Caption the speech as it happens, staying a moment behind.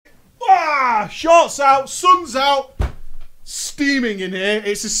Shorts out, sun's out, steaming in here.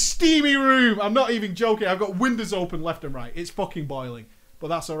 It's a steamy room. I'm not even joking. I've got windows open left and right. It's fucking boiling. But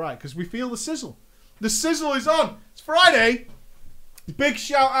that's alright, because we feel the sizzle. The sizzle is on. It's Friday. Big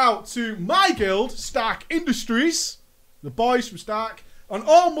shout out to my guild, Stark Industries, the boys from Stark, and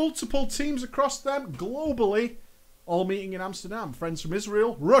all multiple teams across them globally, all meeting in Amsterdam. Friends from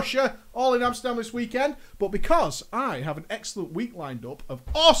Israel, Russia, all in Amsterdam this weekend. But because I have an excellent week lined up of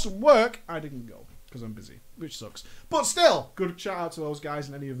awesome work, I didn't go because I'm busy, which sucks. But still, good shout out to those guys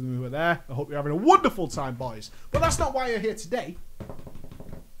and any of them who are there. I hope you're having a wonderful time, boys. But that's not why you're here today.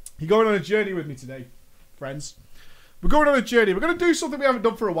 You're going on a journey with me today, friends. We're going on a journey. We're going to do something we haven't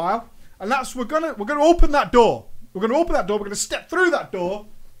done for a while, and that's we're going to open that door. We're going to open that door. We're going to step through that door.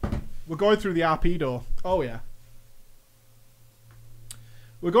 We're going through the RP door. Oh yeah.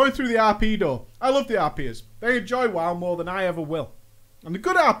 We're going through the RP door. I love the RPers. They enjoy WoW more than I ever will. And the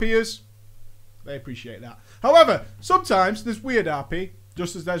good RPers, they appreciate that. However, sometimes there's weird RP,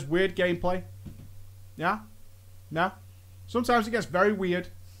 just as there's weird gameplay. Yeah? No? Sometimes it gets very weird,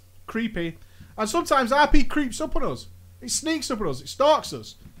 creepy, and sometimes RP creeps up on us. It sneaks up on us. It stalks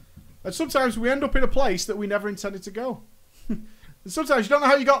us. And sometimes we end up in a place that we never intended to go. And sometimes you don't know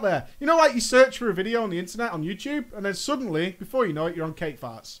how you got there. You know, like you search for a video on the internet, on YouTube, and then suddenly, before you know it, you're on Cake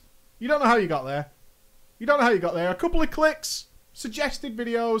Farts. You don't know how you got there. You don't know how you got there. A couple of clicks, suggested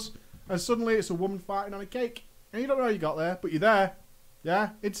videos, and suddenly it's a woman farting on a cake. And you don't know how you got there, but you're there. Yeah?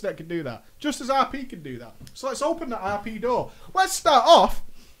 Internet can do that. Just as RP can do that. So let's open that RP door. Let's start off.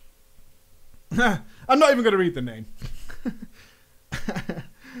 I'm not even going to read the name.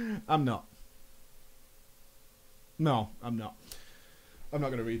 I'm not. No, I'm not. I'm not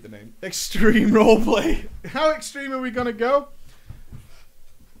going to read the name. Extreme roleplay. How extreme are we going to go?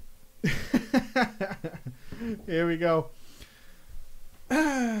 Here we go.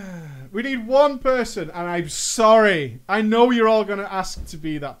 We need one person, and I'm sorry. I know you're all going to ask to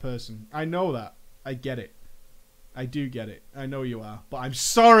be that person. I know that. I get it. I do get it. I know you are. But I'm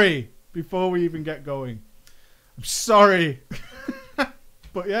sorry before we even get going. I'm sorry.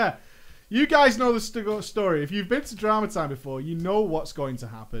 But yeah. You guys know the story. If you've been to Drama Time before, you know what's going to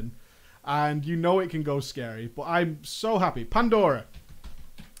happen. And you know it can go scary. But I'm so happy. Pandora.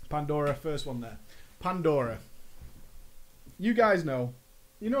 Pandora, first one there. Pandora. You guys know.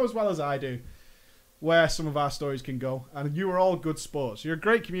 You know as well as I do where some of our stories can go. And you are all good sports. You're a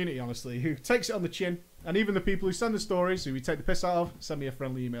great community, honestly, who takes it on the chin. And even the people who send the stories, who we take the piss out of, send me a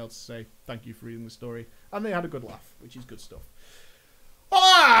friendly email to say thank you for reading the story. And they had a good laugh, which is good stuff.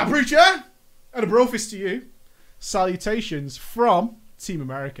 Hola, preacher! And a brofist to you. Salutations from Team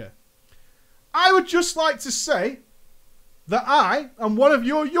America. I would just like to say that I am one of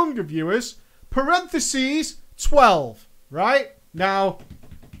your younger viewers, parentheses 12, right? Now,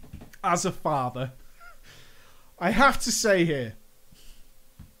 as a father, I have to say here,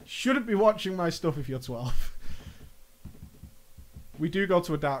 shouldn't be watching my stuff if you're 12. We do go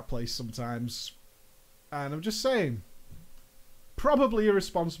to a dark place sometimes. And I'm just saying, probably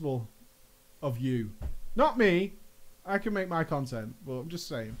irresponsible of you. Not me. I can make my content, but I'm just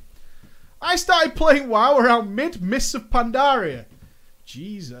saying. I started playing WoW around mid-Mists of Pandaria.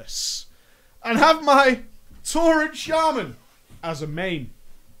 Jesus. And have my Tauren Shaman as a main.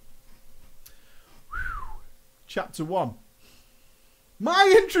 Whew. Chapter 1.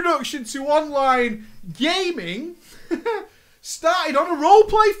 My introduction to online gaming started on a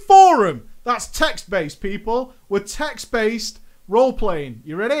roleplay forum. That's text-based, people. We're text-based role-playing.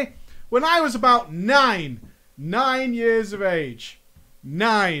 You ready? When I was about 9 years of age.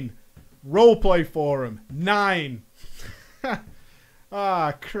 9. Roleplay forum. 9.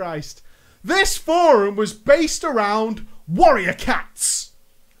 Ah, Christ. This forum was based around Warrior Cats.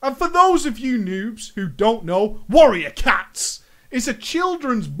 And for those of you noobs who don't know, Warrior Cats is a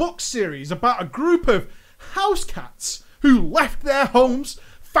children's book series about a group of house cats who left their homes,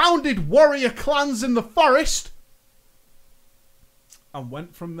 founded warrior clans in the forest, and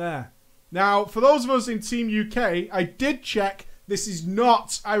went from there. Now, for those of us in Team UK, I did check. This is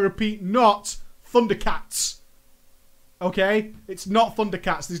not, I repeat, not Thundercats. Okay? It's not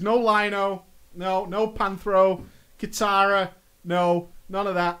Thundercats. There's no Lino. No Panthro. Katara. No, none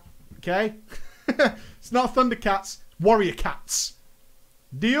of that. Okay? It's not Thundercats. It's Warrior Cats.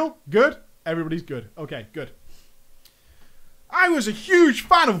 Deal? Good? Everybody's good. Okay, good. I was a huge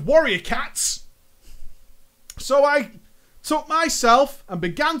fan of Warrior Cats. So I took myself and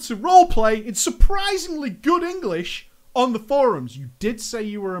began to roleplay in surprisingly good English on the forums. You did say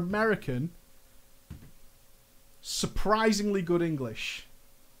you were American. Surprisingly good English.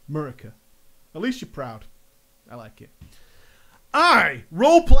 America. At least you're proud. I like it. I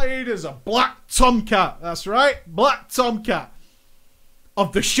roleplayed as a black tomcat. That's right, black tomcat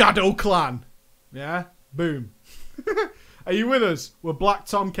of the Shadow Clan. Yeah, boom. Are you with us? We're black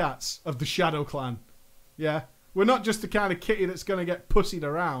tomcats of the Shadow Clan. Yeah, we're not just the kind of kitty that's going to get pussied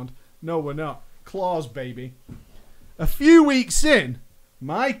around. No, we're not. Claws, baby. A few weeks in,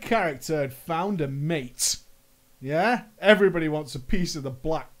 my character had found a mate. Yeah? Everybody wants a piece of the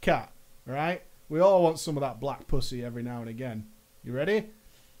black cat, right? We all want some of that black pussy every now and again. You ready?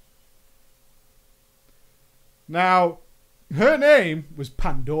 Now, her name was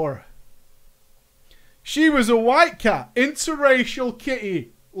Pandora. She was a white cat, interracial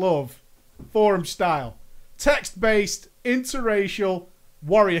kitty, love, forum style. Text-based, interracial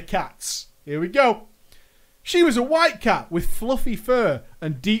warrior cats. Here we go. She was a white cat with fluffy fur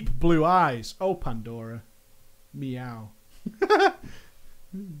and deep blue eyes. Oh, Pandora. Meow.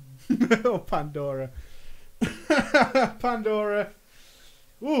 Oh, Pandora. Pandora.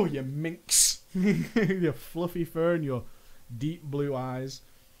 Oh, you minx. Your fluffy fur and your deep blue eyes.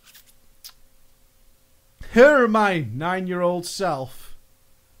 Her and my 9-year-old self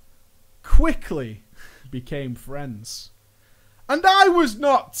quickly became friends. And I was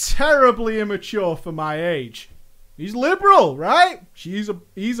not terribly immature for my age. He's liberal, right? He's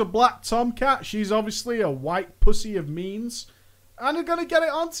a black tomcat. She's obviously a white pussy of means. And they're going to get it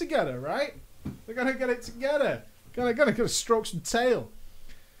on together, right? They're going to get it together. Gonna stroke some tail.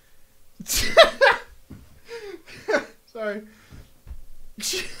 Sorry.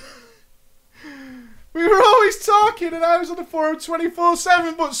 We were always talking and I was on the forum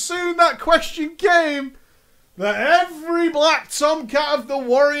 24/7, but soon that question came that every black tomcat of the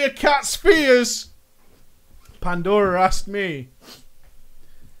warrior cat spheres, Pandora asked me,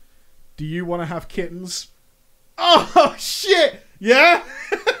 do you want to have kittens? Oh, shit! Yeah?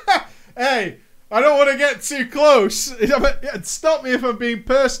 Hey, I don't want to get too close. Stop me if I'm being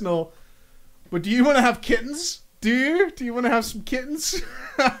personal. But do you want to have kittens? Do you? Do you want to have some kittens?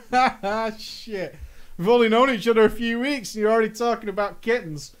 Shit. We've only known each other a few weeks and you're already talking about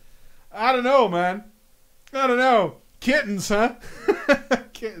kittens. I don't know, man. I don't know. Kittens, huh?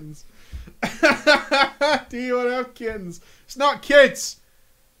 Kittens. Do you want to have kittens? It's not kids.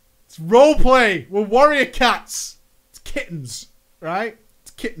 It's roleplay. We're warrior cats. It's kittens, right?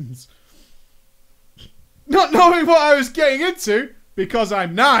 It's kittens. Not knowing what I was getting into, because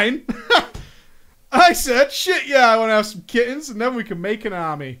I'm 9, I said, shit, yeah, I want to have some kittens, and then we can make an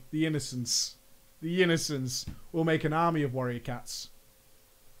army. The innocents. The innocents will make an army of warrior cats.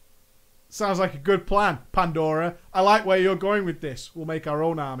 Sounds like a good plan, Pandora. I like where you're going with this. We'll make our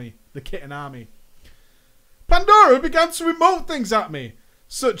own army. The kitten army. Pandora began to emote things at me,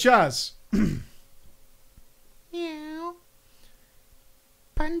 such as... Meow.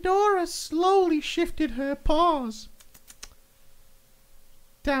 Pandora slowly shifted her paws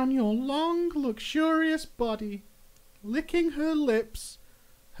down your long, luxurious body, licking her lips,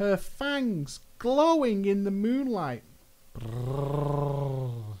 her fangs glowing in the moonlight.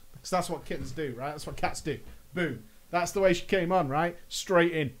 So that's what kittens do, right? That's what cats do. Boom. That's the way she came on, right?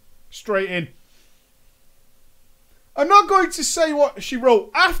 Straight in. Straight in. I'm not going to say what she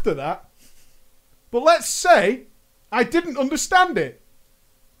wrote after that, but let's say I didn't understand it.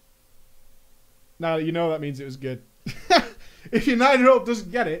 Now you know that means it was good. If your 9-year-old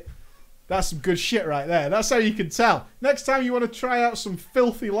doesn't get it, that's some good shit right there. That's how you can tell. Next time you want to try out some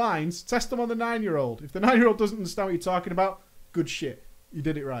filthy lines, test them on the 9-year-old. If the 9-year-old doesn't understand what you're talking about, good shit. You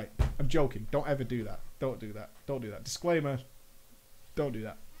did it right. I'm joking. Don't ever do that. Don't do that. Don't do that. Disclaimer. Don't do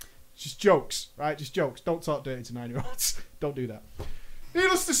that. It's just jokes, right? Just jokes. Don't talk dirty to 9-year-olds. Don't do that.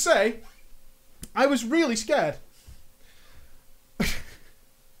 Needless to say, I was really scared.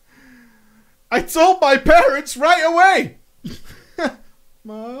 I told my parents right away.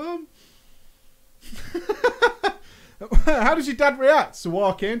 Mom. How does your dad react to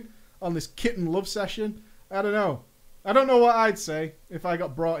walk in on this kitten love session? I don't know. I don't know what I'd say if I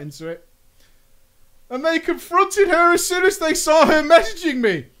got brought into it. And they confronted her as soon as they saw her messaging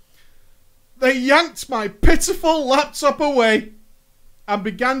me. They yanked my pitiful laptop away and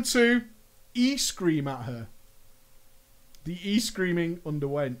began to e-scream at her. The e-screaming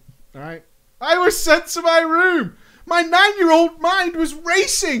underwent, alright? I was sent to my room. My 9-year-old mind was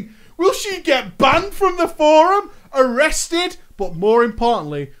racing. Will she get banned from the forum? Arrested? But more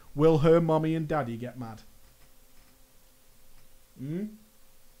importantly, will her mommy and daddy get mad?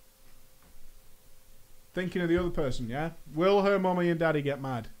 Thinking of the other person, yeah? Will her mommy and daddy get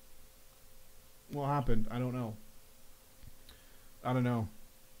mad? What happened? I don't know. I don't know.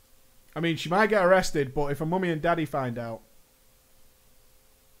 I mean, she might get arrested, but if her mummy and daddy find out,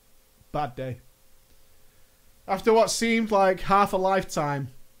 bad day. After what seemed like half a lifetime,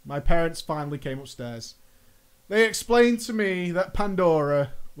 my parents finally came upstairs. They explained to me that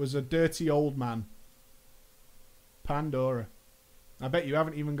Pandora was a dirty old man. Pandora. I bet you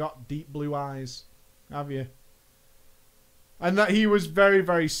haven't even got deep blue eyes, have you? And that he was very,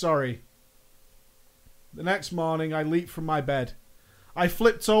 very sorry. The next morning, I leaped from my bed. I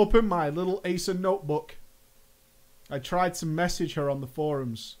flipped open my little Acer notebook. I tried to message her on the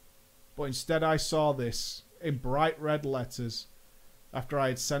forums, but instead I saw this in bright red letters after I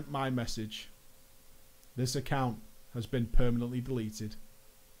had sent my message. This account has been permanently deleted.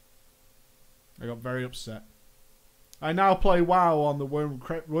 I got very upset. I now play WoW on the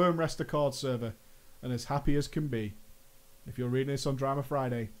Worm Rest Accord server and as happy as can be. If you're reading this on Drama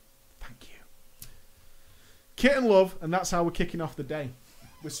Friday, thank you. Kitten love, and that's how we're kicking off the day.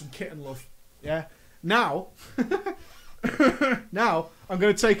 With some kitten love. Yeah. Now, now I'm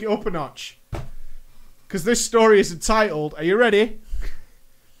going to take it up a notch. Because this story is entitled, are you ready?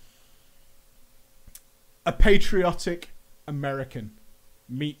 A Patriotic American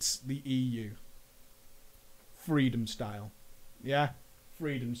Meets the EU. Freedom style. Yeah?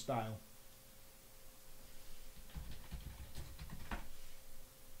 Freedom style.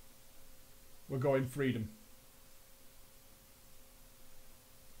 We're going freedom.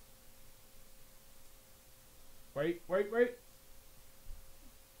 Wait.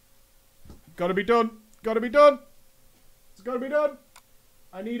 Gotta be done. Gotta be done. It's gotta be done.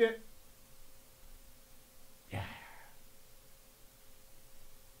 I need it. Yeah.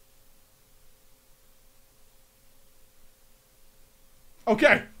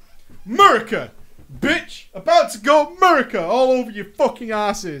 Okay. America. Bitch. About to go America all over your fucking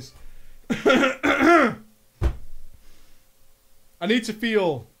asses. I need to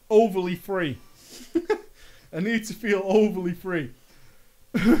feel overly free. I need to feel overly free.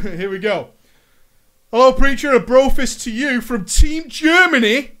 Here we go. Hello, preacher. A brofist to you from Team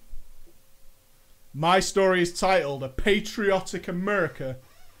Germany. My story is titled A Patriotic America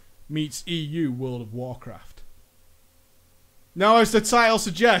Meets EU World of Warcraft. Now, as the title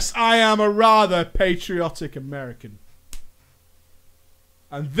suggests, I am a rather patriotic American.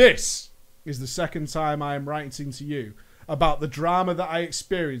 And this is the second time I am writing to you about the drama that I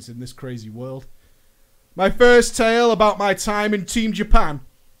experienced in this crazy world. My first tale about my time in Team Japan,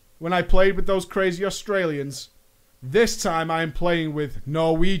 when I played with those crazy Australians. This time I am playing with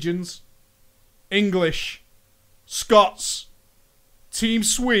Norwegians, English, Scots, Team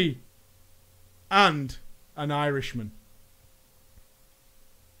Swee, and an Irishman.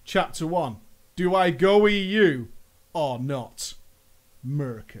 Chapter 1. Do I go EU or not?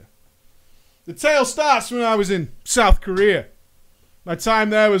 America. The tale starts when I was in South Korea. My time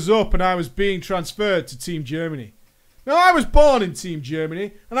there was up and I was being transferred to Team Germany. Now, I was born in Team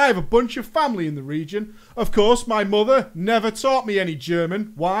Germany and I have a bunch of family in the region. Of course, my mother never taught me any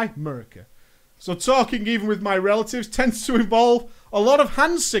German. Why? America. So talking even with my relatives tends to involve a lot of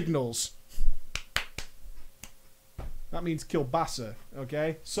hand signals. That means kielbasa,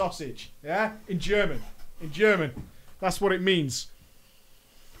 okay? Sausage, yeah? In German. In German. That's what it means.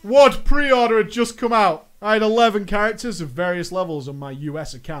 WoD pre-order had just come out. I had 11 characters of various levels on my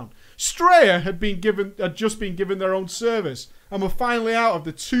US account. Straya had just been given their own service and were finally out of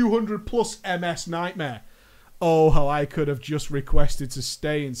the 200 plus MS nightmare. Oh, how I could have just requested to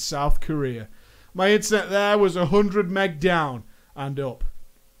stay in South Korea. My internet there was 100 meg down and up.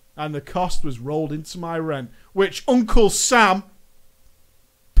 And the cost was rolled into my rent, which Uncle Sam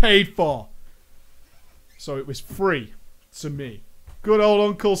paid for. So it was free to me. Good old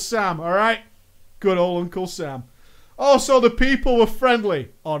Uncle Sam, alright? Good old Uncle Sam. Also, the people were friendly,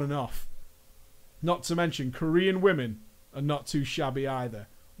 on and off. Not to mention, Korean women are not too shabby either.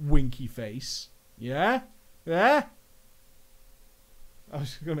 Winky face. Yeah? Yeah? I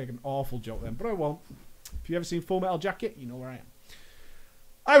was going to make an awful joke then, but I won't. If you've ever seen Full Metal Jacket, you know where I am.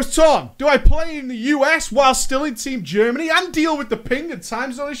 I was torn. Do I play in the US while still in Team Germany and deal with the ping and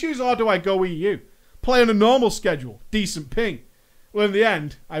time zone issues, or do I go EU? Play on a normal schedule, decent ping. Well, in the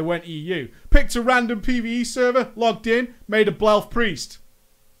end, I went EU. Picked a random PvE server, logged in, made a Blelf priest.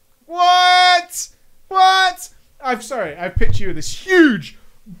 What? What? I'm sorry, I picture you with this huge,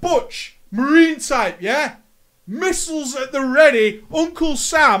 butch, marine type, yeah? Missiles at the ready, Uncle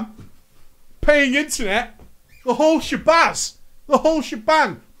Sam, paying internet, the whole shabazz, the whole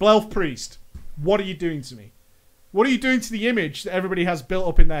shebang. Blelf priest, what are you doing to me? What are you doing to the image that everybody has built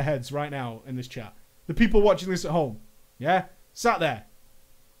up in their heads right now in this chat? The people watching this at home, yeah? Sat there.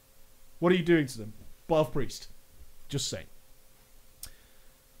 What are you doing to them? Blelf priest. Just saying.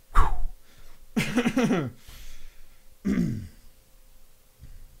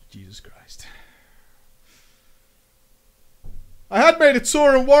 Jesus Christ. I had made a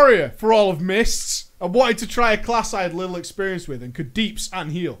Tauren warrior for all of Mists and wanted to try a class I had little experience with and could deeps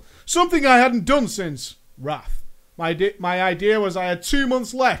and heal. Something I hadn't done since Wrath. My idea was I had 2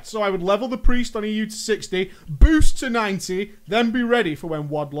 months left, so I would level the priest on EU to 60, boost to 90, then be ready for when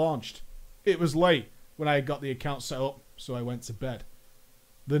WoD launched. It was late when I had got the account set up, so I went to bed.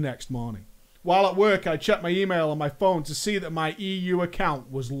 The next morning, while at work, I checked my email on my phone to see that my EU account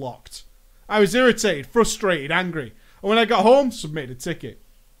was locked. I was irritated, frustrated, angry, and when I got home, submitted a ticket.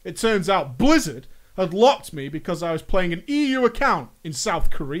 It turns out Blizzard had locked me because I was playing an EU account in South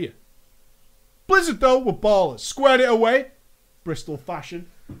Korea. Blizzard, though, were ballers, squared it away, Bristol fashion,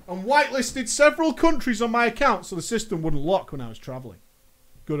 and whitelisted several countries on my account so the system wouldn't lock when I was travelling.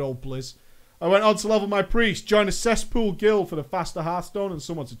 Good old Blizz. I went on to level my priest, joined a cesspool guild for the faster Hearthstone and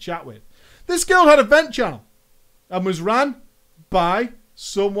someone to chat with. This guild had a vent channel and was ran by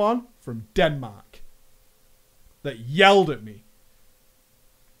someone from Denmark that yelled at me.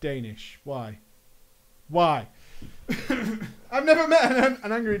 Danish. Why? Why? I've never met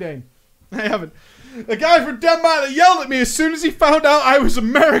an angry Dane. I haven't. A guy from Denmark that yelled at me as soon as he found out I was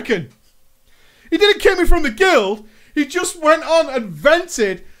American. He didn't kick me from the guild. He just went on and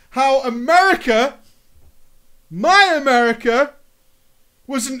vented how America, my America,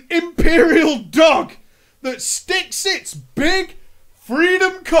 was an imperial dog that sticks its big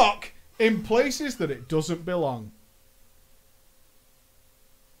freedom cock in places that it doesn't belong.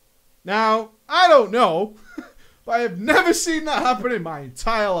 Now, I don't know, but I have never seen that happen in my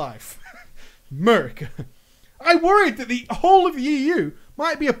entire life. America. I worried that the whole of the EU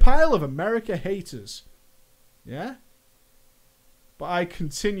might be a pile of America haters. Yeah? But I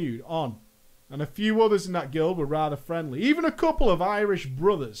continued on, and a few others in that guild were rather friendly. Even a couple of Irish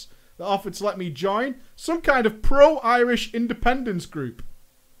brothers that offered to let me join some kind of pro-Irish independence group.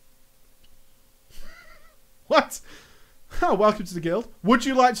 What? Oh, welcome to the guild. Would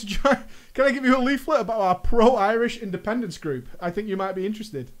you like to join? Can I give you a leaflet about our pro-Irish independence group? I think you might be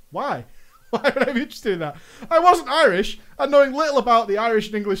interested. Why? Why would I be interested in that? I wasn't Irish, and knowing little about the Irish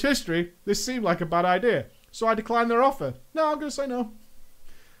and English history, this seemed like a bad idea. So I declined their offer. No, I'm going to say no.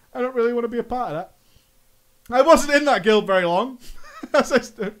 I don't really want to be a part of that. I wasn't in that guild very long. That's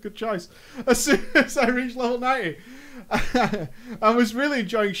a good choice. As soon as I reached level 90, I was really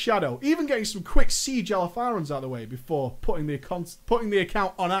enjoying Shadow, even getting some quick siege Alpharons out of the way before putting the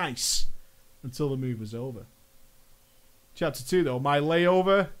account on ice until the move was over. Chapter 2, though, my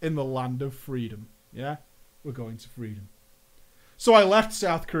layover in the land of freedom. Yeah? We're going to freedom. So I left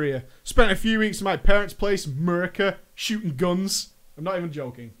South Korea, spent a few weeks at my parents' place, America, shooting guns. I'm not even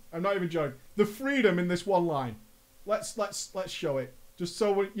joking. I'm not even joking. The freedom in this one line. Let's show it. Just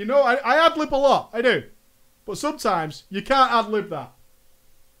so you know, I ad-lib a lot. I do. But sometimes you can't ad-lib that.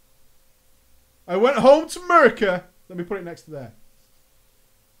 I went home to America. Let me put it next to there.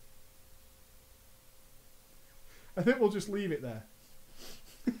 I think we'll just leave it there.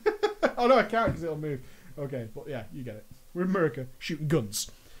 Oh no, I can't because it'll move. Okay, but yeah, you get it. We're in America, shooting guns.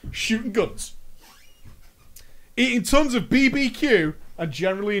 Shooting guns. Eating tons of BBQ and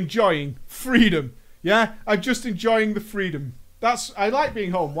generally enjoying freedom. Yeah, I'm just enjoying the freedom. I like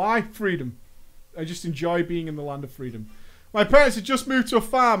being home. Why? Freedom. I just enjoy being in the land of freedom. My parents had just moved to a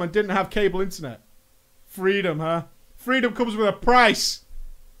farm and didn't have cable internet. Freedom, huh? Freedom comes with a price.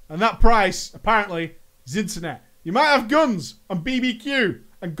 And that price, apparently, is internet. You might have guns and BBQ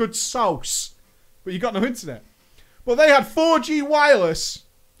and good sauce, but you got no internet. But they had 4G wireless.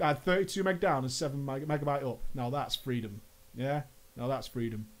 I had 32 meg down and 7 megabyte up. Now that's freedom. Yeah? Now that's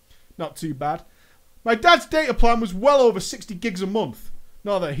freedom. Not too bad. My dad's data plan was well over 60 gigs a month.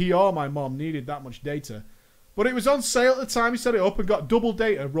 Not that he or my mom needed that much data. But it was on sale at the time he set it up and got double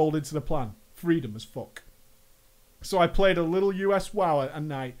data rolled into the plan. Freedom as fuck. So I played a little US WoW at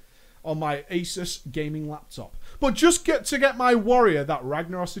night on my Asus gaming laptop. But just to get my warrior that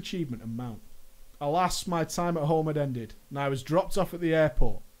Ragnaros achievement and mount. Alas, my time at home had ended, and I was dropped off at the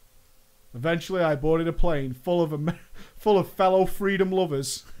airport. Eventually, I boarded a plane full of fellow freedom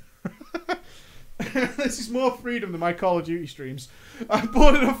lovers. This is more freedom than my Call of Duty streams. I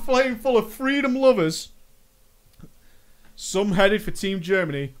boarded a plane full of freedom lovers. Some headed for Team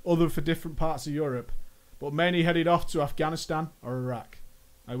Germany, others for different parts of Europe, but many headed off to Afghanistan or Iraq.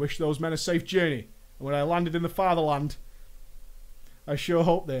 I wish those men a safe journey, and when I landed in the fatherland, I sure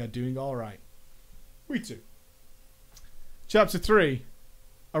hope they are doing alright. We too. Chapter 3.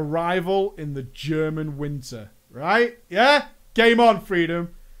 Arrival in the German winter. Right? Yeah? Game on,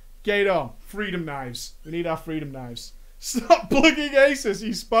 freedom. Game on. Freedom knives. We need our freedom knives. Stop plugging Asus,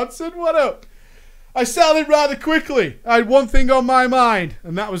 you sponsored? What up? I settled in rather quickly. I had one thing on my mind,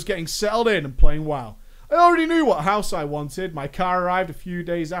 and that was getting settled in and playing WoW. I already knew what house I wanted. My car arrived a few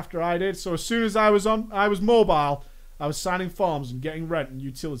days after I did, so as soon as I was mobile, I was signing forms and getting rent and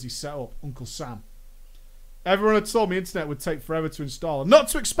utilities set up. Uncle Sam. Everyone had told me internet would take forever to install and not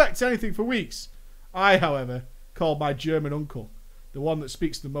to expect anything for weeks. I, however, called my German uncle, the one that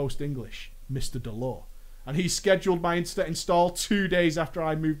speaks the most English, Mr. Delore, and he scheduled my internet install 2 days after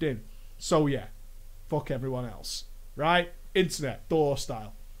I moved in. So yeah, fuck everyone else. Right? Internet, Delore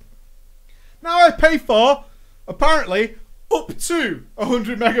style. Now I pay for, apparently, up to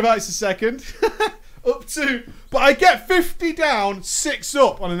 100 megabytes a second. Up to. But I get 50 down, 6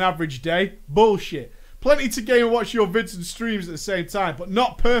 up on an average day. Bullshit. Plenty to game and watch your vids and streams at the same time, but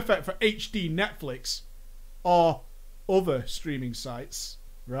not perfect for HD Netflix or other streaming sites,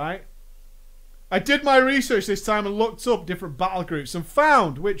 right? I did my research this time and looked up different battle groups and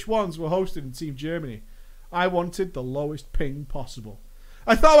found which ones were hosted in Team Germany. I wanted the lowest ping possible.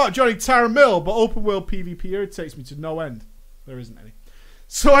 I thought about joining Tara Mill, but open world PvP irritates me to no end. There isn't any.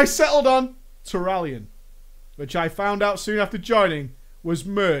 So I settled on Turalyon, which I found out soon after joining was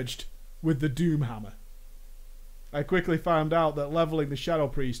merged with the Doomhammer. I quickly found out that leveling the Shadow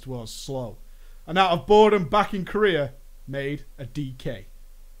Priest was slow, and out of boredom back in Korea, made a DK.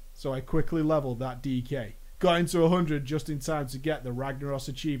 So I quickly leveled that DK, got into 100 just in time to get the Ragnaros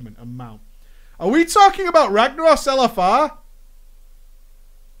achievement and mount. Are we talking about Ragnaros LFR?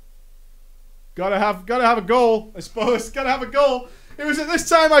 Gotta have a goal, I suppose. Gotta have a goal. It was at this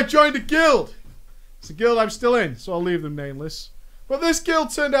time I joined a guild. It's a guild I'm still in, so I'll leave them nameless. But this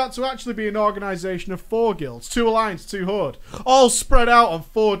guild turned out to actually be an organisation of 4 guilds, 2 Alliance, 2 Horde, all spread out on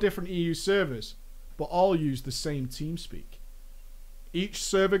 4 different EU servers, but all used the same TeamSpeak. Each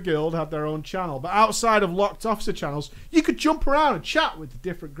server guild had their own channel, but outside of locked officer channels, you could jump around and chat with the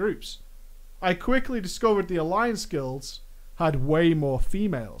different groups. I quickly discovered the Alliance guilds had way more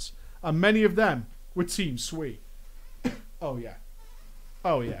females, and many of them were Team Swee. Oh yeah.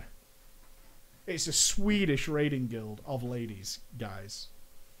 Oh yeah. It's a Swedish raiding guild of ladies, guys.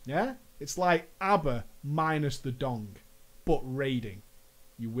 Yeah? It's like ABBA minus the dong, but raiding.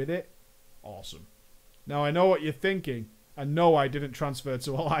 You with it? Awesome. Now I know what you're thinking, and no, I didn't transfer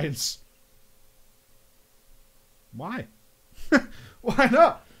to Alliance. Why? Why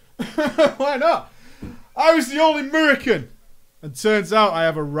not? Why not? I was the only American. And turns out I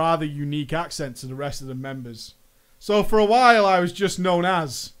have a rather unique accent to the rest of the members. So for a while I was just known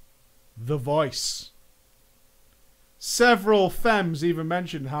as The Voice. Several femmes even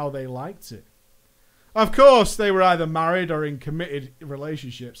mentioned how they liked it. Of course, they were either married or in committed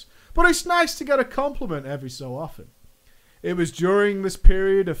relationships, but it's nice to get a compliment every so often. It was during this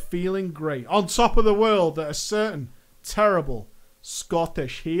period of feeling great, on top of the world, that a certain terrible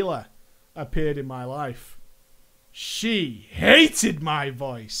Scottish healer appeared in my life. She hated my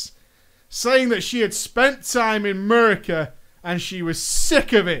voice, saying that she had spent time in America and she was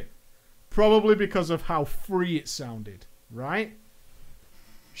sick of it. Probably because of how free it sounded, right?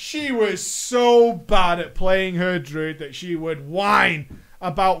 She was so bad at playing her druid that she would whine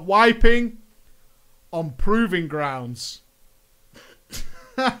about wiping on proving grounds.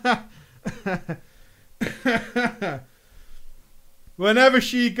 Whenever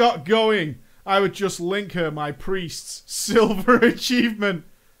she got going, I would just link her my priest's silver achievement,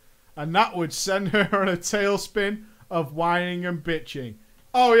 and that would send her on a tailspin of whining and bitching.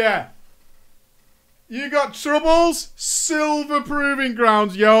 Oh yeah. You got troubles? Silver proving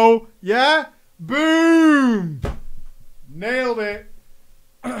grounds, yo. Yeah? Boom! Nailed it.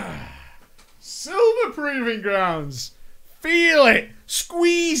 Silver proving grounds. Feel it.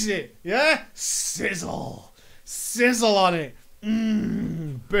 Squeeze it. Yeah? Sizzle. Sizzle on it.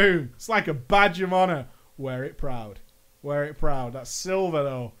 Boom. It's like a badge of honor. Wear it proud. Wear it proud. That's silver,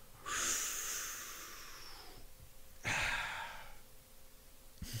 though.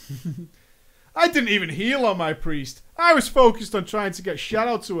 I didn't even heal on my priest. I was focused on trying to get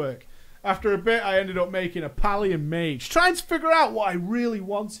Shadow to work. After a bit, I ended up making a Pallian mage, trying to figure out what I really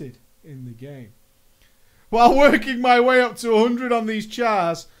wanted in the game. While working my way up to 100 on these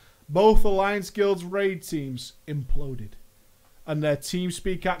chars, both Alliance Guild's raid teams imploded, and their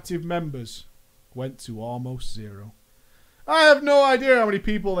TeamSpeak active members went to almost 0. I have no idea how many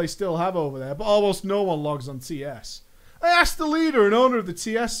people they still have over there, but almost no one logs on TS. I asked the leader and owner of the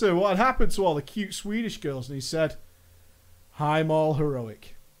TS server what had happened to all the cute Swedish girls, and he said, "I'm all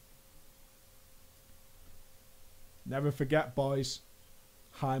heroic." Never forget, boys.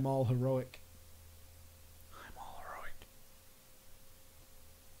 I'm all heroic. I'm all heroic.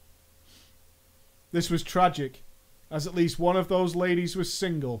 This was tragic, as at least one of those ladies was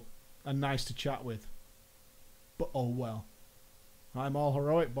single and nice to chat with. But oh well. I'm all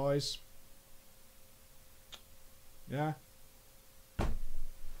heroic, boys. Yeah.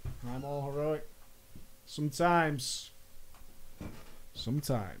 I'm all heroic. Sometimes.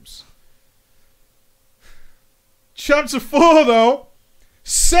 Chapter 4, though.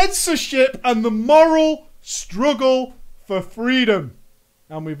 Censorship and the moral struggle for freedom.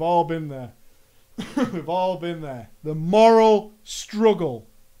 And we've all been there. We've all been there. The moral struggle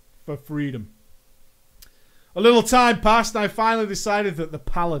for freedom. A little time passed and I finally decided that the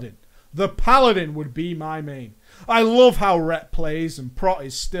Paladin would be my main. I love how Rhett plays and Prot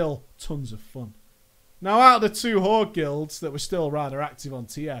is still tons of fun. Now out of the 2 Horde guilds that were still rather active on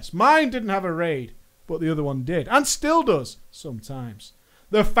TS, mine didn't have a raid, but the other one did, and still does, sometimes.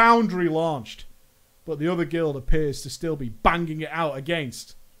 The Foundry launched, but the other guild appears to still be banging it out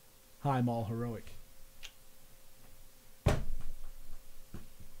against I'm all heroic.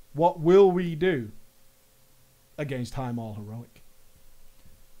 What will we do against I'm all heroic?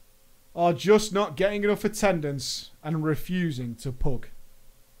 Or just not getting enough attendance and refusing to pug?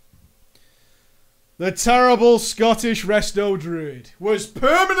 The terrible Scottish Resto Druid was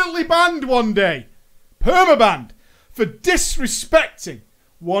permanently banned one day, permabanned, for disrespecting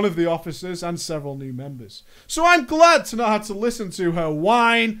one of the officers and several new members. So I'm glad to not have to listen to her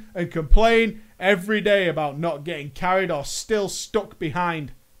whine and complain every day about not getting carried or still stuck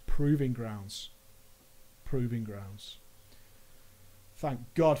behind Proving Grounds. Proving Grounds. Thank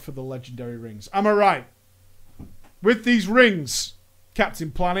God for the legendary rings. Am I right? With these rings,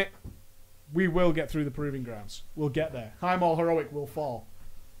 Captain Planet, we will get through the Proving Grounds. We'll get there. I'm all heroic will fall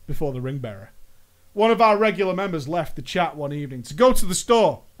before the ring bearer. One of our regular members left the chat one evening to go to the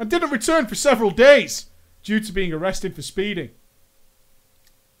store and didn't return for several days due to being arrested for speeding.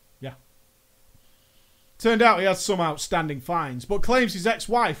 Yeah. Turned out he had some outstanding fines, but claims his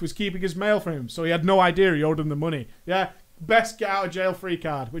ex-wife was keeping his mail for him, so he had no idea he owed him the money. Yeah, best get out of jail free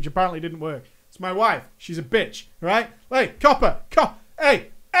card, which apparently didn't work. It's my wife. She's a bitch, right? Hey, copper, hey!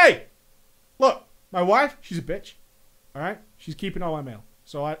 Look, my wife, she's a bitch, all right? She's keeping all my mail,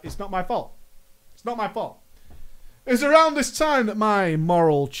 so it's not my fault. It's not my fault. It was around this time that my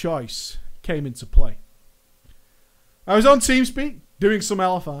moral choice came into play. I was on TeamSpeak, doing some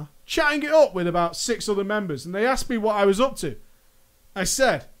LFR, chatting it up with about 6 other members, and they asked me what I was up to. I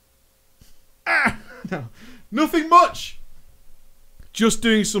said, no, nothing much. Just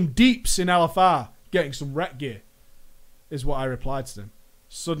doing some deeps in LFR, getting some rec gear, is what I replied to them.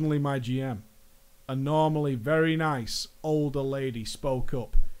 Suddenly my GM, a normally very nice older lady, spoke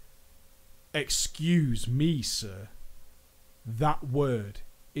up. Excuse me, sir. That word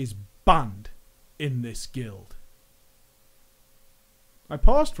is banned in this guild. I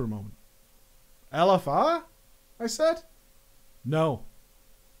paused for a moment. LFR? I said. No.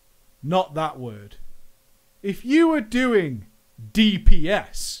 Not that word. If you were doing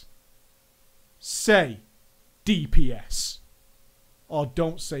DPS, say DPS. Or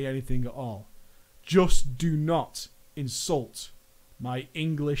don't say anything at all. Just do not insult my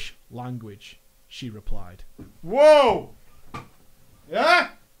English language, she replied. Whoa! Yeah?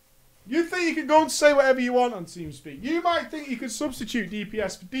 You think you can go and say whatever you want on TeamSpeak. You might think you could substitute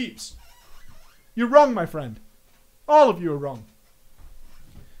DPS for deeps. You're wrong, my friend. All of you are wrong.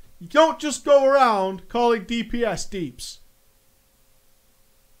 You don't just go around calling DPS deeps.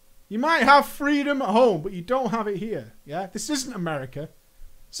 You might have freedom at home, but you don't have it here. Yeah? This isn't America.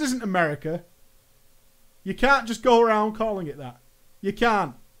 This isn't America. You can't just go around calling it that. You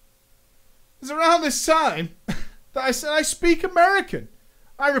can't. It was around this time that I said I speak American.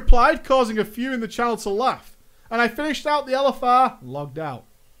 I replied, causing a few in the channel to laugh. And I finished out the LFR and logged out.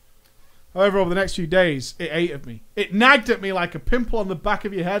 However, over the next few days, it ate at me. It nagged at me like a pimple on the back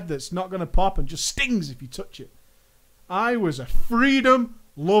of your head that's not going to pop and just stings if you touch it. I was a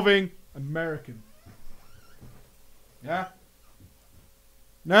freedom-loving American. Yeah?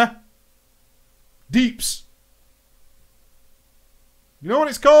 Nah? Deeps. You know what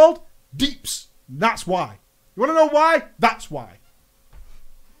it's called? Deeps. That's why. You want to know why? That's why.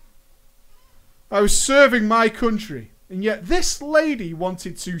 I was serving my country, and yet this lady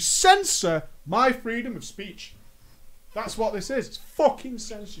wanted to censor my freedom of speech. That's what this is. It's fucking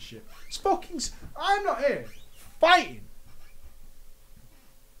censorship. It's fucking... I'm not here fighting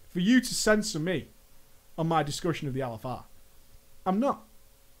for you to censor me on my discussion of the LFR. I'm not.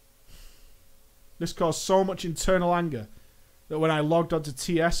 This caused so much internal anger that when I logged onto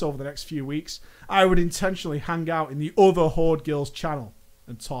TS over the next few weeks, I would intentionally hang out in the other Horde Guilds channel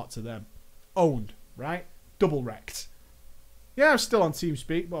and talk to them. Owned, right? Double wrecked. Yeah, I'm still on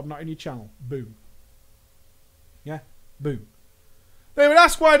TeamSpeak, but I'm not in your channel. Boom. Yeah? Boom. They would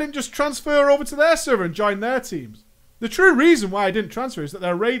ask why I didn't just transfer over to their server and join their teams. The true reason why I didn't transfer is that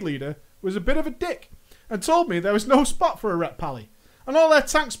their raid leader was a bit of a dick and told me there was no spot for a Ret Pally, and all their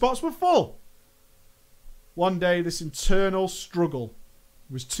tank spots were full. One day, this internal struggle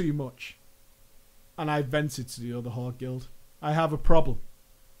was too much, and I vented to the other Horde Guild. I have a problem.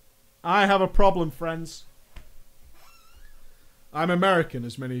 I have a problem, friends. I'm American,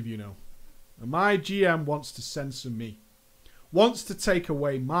 as many of you know, and my GM wants to censor me, wants to take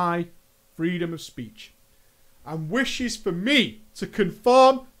away my freedom of speech, and wishes for me to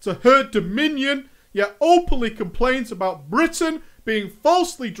conform to her dominion, yet openly complains about Britain being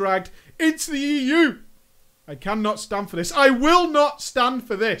falsely dragged into the EU. I cannot stand for this. I will not stand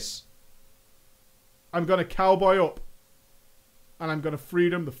for this. I'm going to cowboy up. And I'm going to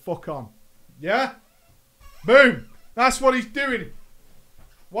freedom the fuck on. Yeah? Boom. That's what he's doing.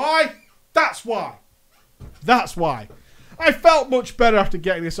 Why? That's why. That's why. I felt much better after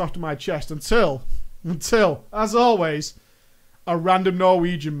getting this off to my chest until, as always, a random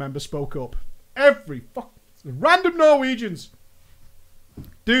Norwegian member spoke up. Random Norwegians.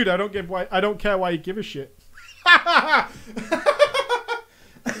 Dude, I don't care why you give a shit.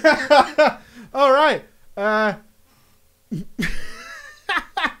 All right.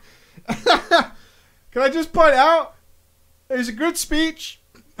 Can I just point out, it was a good speech.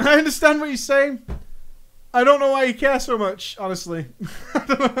 I understand what you're saying. I don't know why you care so much, honestly. I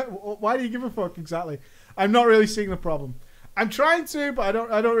don't know, why do you give a fuck exactly? I'm not really seeing the problem. I'm trying to, but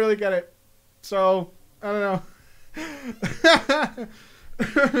I don't really get it. So I don't know.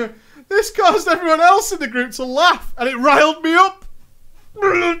 This caused everyone else in the group to laugh, and it riled me up.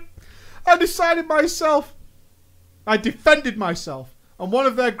 I defended myself, and one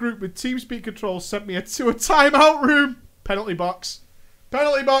of their group with TeamSpeak controls sent me to a timeout room. Penalty box.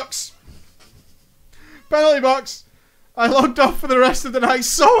 Penalty box. Penalty box. I logged off for the rest of the night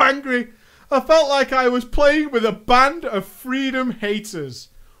so angry. I felt like I was playing with a band of freedom haters.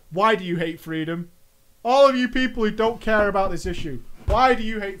 Why do you hate freedom? All of you people who don't care about this issue. Why do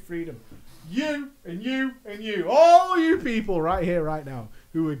you hate freedom? You and you and you. All you people right here, right now,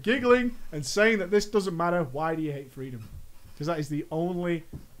 who are giggling and saying that this doesn't matter. Why do you hate freedom? Because that is the only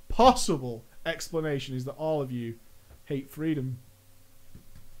possible explanation, is that all of you hate freedom.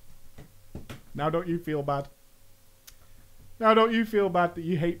 Now don't you feel bad? Now don't you feel bad that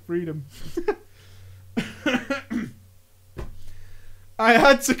you hate freedom? I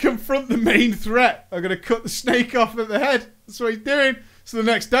had to confront the main threat. I'm going to cut the snake off at the head. That's what he's doing. So the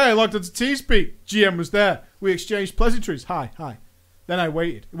next day I logged onto TeamSpeak. GM was there. We exchanged pleasantries. Hi, hi. Then I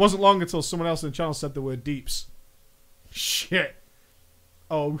waited. It wasn't long until someone else in the channel said the word deeps. Shit.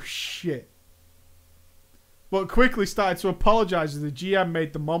 Oh, shit. But quickly started to apologise as the GM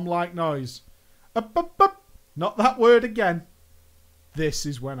made the mom-like noise. Up, up, up. Not that word again. This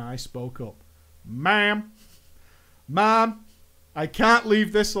is when I spoke up. Ma'am. Ma'am. I can't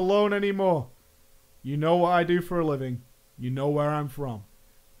leave this alone anymore. You know what I do for a living. You know where I'm from.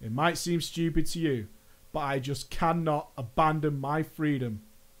 It might seem stupid to you, but I just cannot abandon my freedom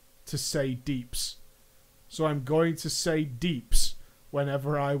to say deeps. So I'm going to say deeps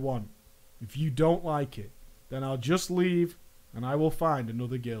whenever I want. If you don't like it, then I'll just leave and I will find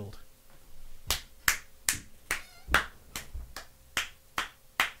another guild.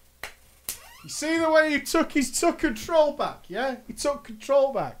 You see the way he took control back, yeah? He took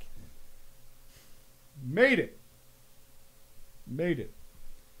control back. Made it. Made it.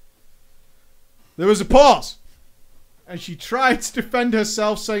 There was a pause. And she tried to defend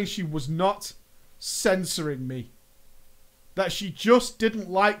herself, saying she was not censoring me. That she just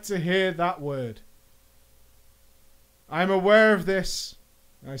didn't like to hear that word. I'm aware of this,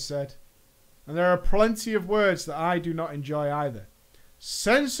 I said. And there are plenty of words that I do not enjoy either.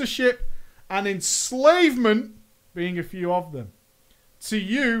 Censorship and enslavement being a few of them. To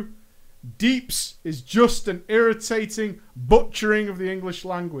you, deeps is just an irritating butchering of the English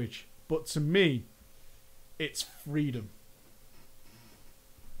language. But to me, it's freedom.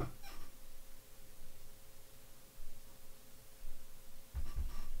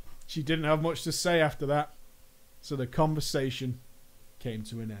 She didn't have much to say after that, so the conversation came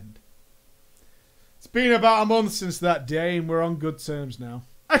to an end. It's been about a month since that day, and we're on good terms now.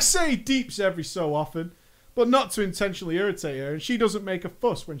 I say deeps every so often, but not to intentionally irritate her, and she doesn't make a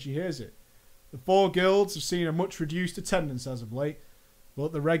fuss when she hears it. The 4 guilds have seen a much reduced attendance as of late,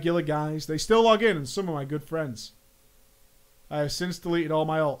 but the regular guys, they still log in, and some of my good friends. I have since deleted all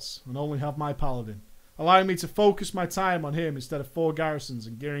my alts, and only have my paladin, allowing me to focus my time on him instead of 4 garrisons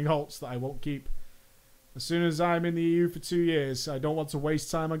and gearing alts that I won't keep. As soon as I'm in the EU for 2 years, I don't want to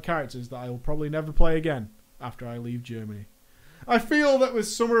waste time on characters that I will probably never play again after I leave Germany. I feel that with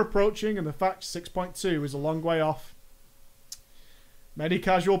summer approaching and the fact 6.2 is a long way off, Many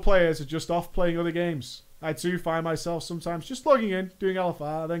casual players are just off playing other games. I too find myself sometimes just logging in, doing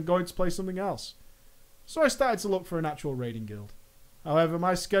LFR, then going to play something else. So I started to look for an actual raiding guild. However,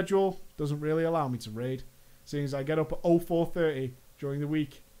 my schedule doesn't really allow me to raid, seeing as I get up at 04:30 during the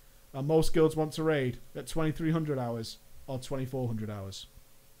week, and most guilds want to raid at 2300 hours or 2400 hours.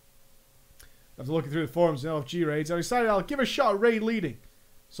 After looking through the forums and LFG raids, I decided I'll give a shot at raid leading.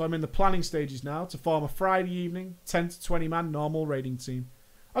 So I'm in the planning stages now to form a Friday evening 10 to 20 man normal raiding team.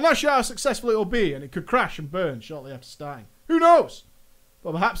 I'm not sure how successful it will be, and it could crash and burn shortly after starting. Who knows?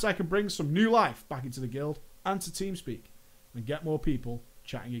 But perhaps I can bring some new life back into the guild and to TeamSpeak and get more people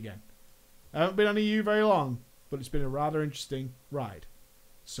chatting again. I haven't been on EU very long, but it's been a rather interesting ride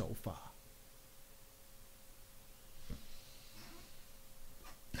so far.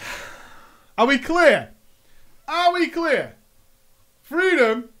 Are we clear? Are we clear?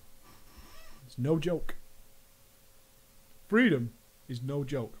 Freedom is no joke. Freedom is no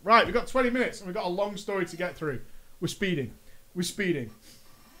joke. Right, we've got 20 minutes and we've got a long story to get through. We're speeding. We're speeding.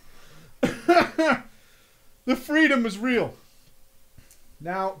 The freedom was real.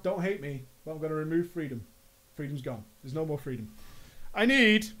 Now, don't hate me, but I'm going to remove freedom. Freedom's gone. There's no more freedom. I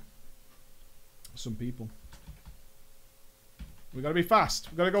need some people. We've got to be fast.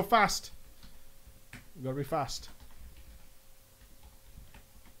 We've got to go fast. We've got to be fast.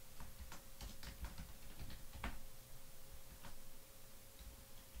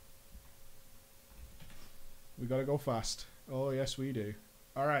 We gotta go fast. Oh, yes, we do.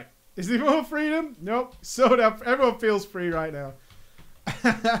 Alright. Is there more freedom? Nope. So everyone feels free right now.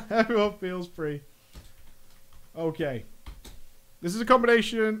 Everyone feels free. Okay. This is a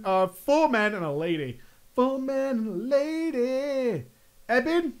combination of 4 men and a lady. 4 men and a lady.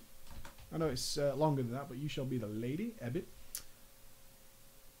 Ebin? I know it's longer than that, but you shall be the lady. Ebin.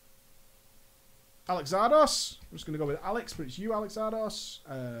 Alexardos. I'm just going to go with Alex, but it's you, Alexardos.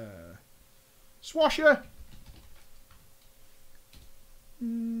 Swasher.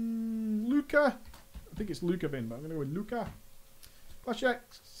 Luca. I think it's Luca Bin, but I'm going to go with Luca.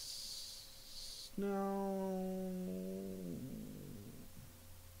 Flashx. No.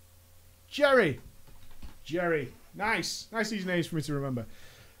 Jerry. Jerry. Nice. Nice easy names for me to remember.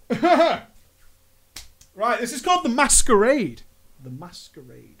 Right, this is called The Masquerade. The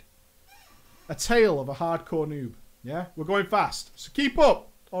Masquerade. A tale of a hardcore noob. Yeah? We're going fast. So keep up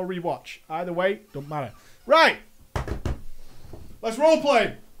or rewatch. Either way, don't matter. Right. Let's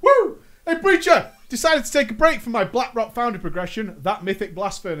roleplay. Woo! Hey, Preacher! Decided to take a break from my Blackrock Foundry progression. That mythic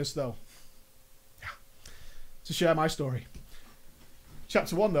blast furnace, though. Yeah. To share my story.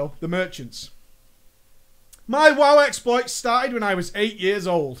 Chapter 1, though. The Merchants. My WoW exploits started when I was 8 years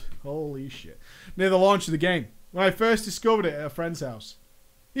old. Holy shit. Near the launch of the game. When I first discovered it at a friend's house.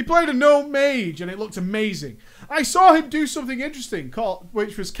 He played a gnome mage and it looked amazing. I saw him do something interesting,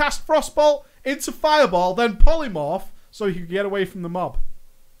 which was cast Frostbolt into Fireball, then Polymorph, so he could get away from the mob.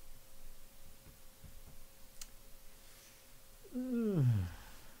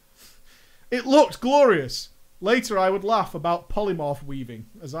 It looked glorious. Later I would laugh about polymorph weaving,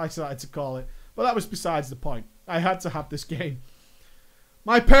 as I started to call it, but that was besides the point. I had to have this game.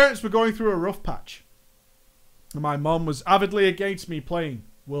 My parents were going through a rough patch, and my mom was avidly against me playing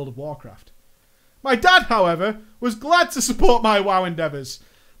World of Warcraft. My dad, however, was glad to support my WoW endeavours.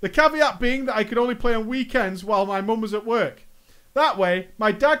 The caveat being that I could only play on weekends while my mum was at work. That way,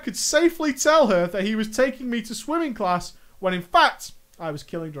 my dad could safely tell her that he was taking me to swimming class when in fact, I was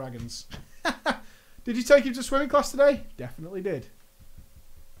killing dragons. Did you take him to swimming class today? Definitely did.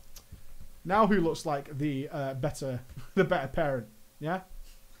 Now who looks like the better parent? Yeah?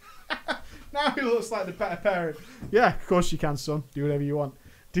 Now who looks like the better parent? Yeah, of course you can, son. Do whatever you want.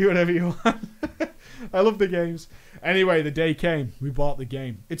 Do whatever you want. I love the games. Anyway, the day came. We bought the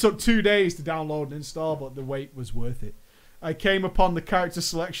game. It took 2 days to download and install, but the wait was worth it. I came upon the character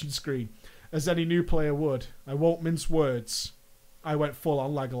selection screen, as any new player would. I won't mince words. I went full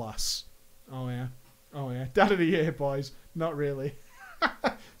on Legolas. Oh yeah. Oh yeah. Dad of the year, boys. Not really.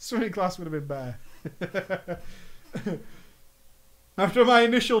 Swimming class would have been better. After my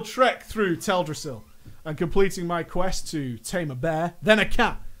initial trek through Teldrassil and completing my quest to tame a bear, then a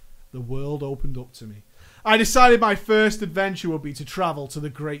cat, the world opened up to me. I decided my first adventure would be to travel to the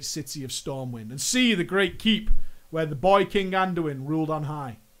great city of Stormwind and see the great keep where the boy King Anduin ruled on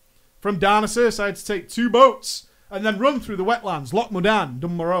high. From Darnassus, I had to take 2 boats and then run through the wetlands, Loch Modan,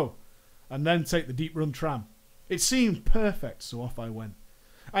 Dunmorrow, and then take the Deep Run tram. It seemed perfect, so off I went.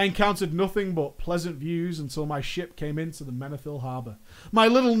 I encountered nothing but pleasant views until my ship came into the Menethil harbour. My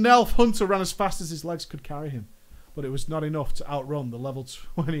little Nelf hunter ran as fast as his legs could carry him. but it was not enough to outrun the level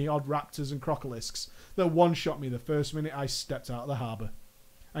 20 odd raptors and crocolisks that one-shot me the first minute I stepped out of the harbour.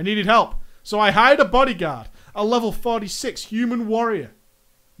 I needed help, so I hired a bodyguard, a level 46 human warrior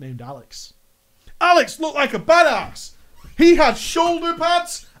named Alex. Alex looked like a badass. He had shoulder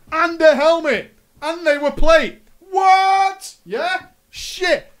pads and a helmet, and they were plate. What? Yeah?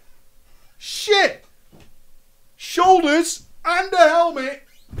 Shit. Shoulders and a helmet,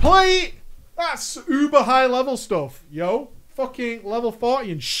 plate. That's uber high level stuff, yo. Fucking level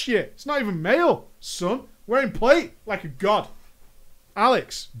 40 and shit. It's not even male, son. Wearing plate like a god.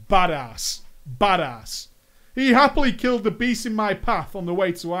 Alex, badass. He happily killed the beast in my path on the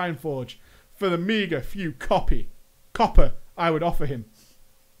way to Ironforge for the meager few copper I would offer him.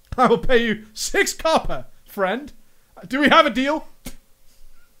 I will pay you 6 copper, friend. Do we have a deal?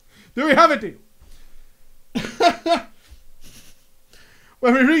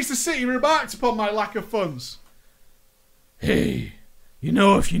 When we reached the city, he remarked upon my lack of funds. Hey, you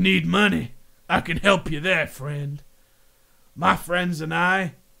know, if you need money, I can help you there, friend. My friends and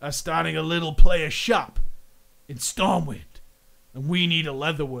I are starting a little player shop in Stormwind, and we need a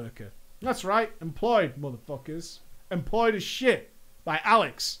leather worker. That's right, employed, motherfuckers. Employed as shit by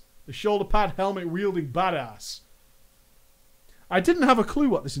Alex, the shoulder pad helmet wielding badass. I didn't have a clue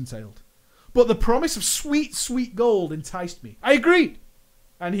what this entailed, but the promise of sweet, sweet gold enticed me. I agreed,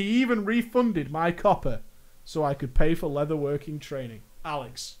 and he even refunded my copper so I could pay for leatherworking training.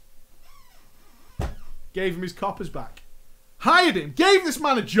 Alex gave him his coppers back, hired him, gave this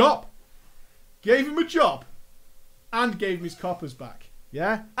man a job, gave him a job, and gave him his coppers back.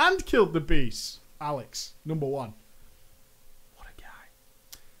 Yeah, and killed the beast. Alex, number 1. What a guy.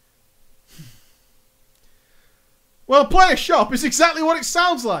 Well, player shop is exactly what it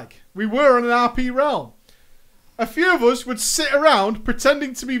sounds like. We were on an RP realm. A few of us would sit around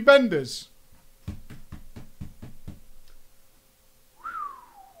pretending to be vendors.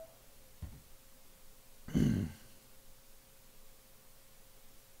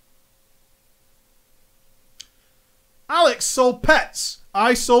 Alex sold pets,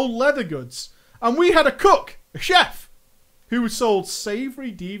 I sold leather goods, and we had a cook, a chef, who sold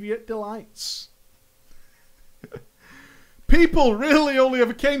savoury deviant delights. People really only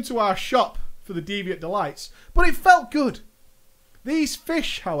ever came to our shop for the deviant delights, but it felt good. These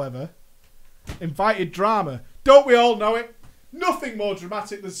fish, however, invited drama. Don't we all know it? Nothing more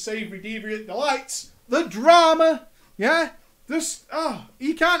dramatic than savoury deviant delights. The drama, yeah?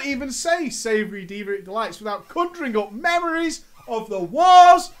 You can't even say savoury deviant delights without conjuring up memories of the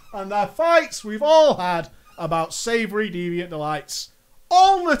wars and the fights we've all had about savoury deviant delights.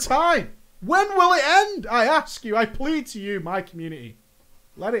 All the time. When will it end? I ask you, I plead to you, my community.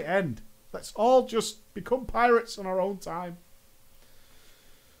 Let it end. Let's all just become pirates on our own time.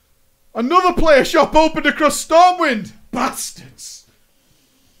 Another player shop opened across Stormwind. Bastards.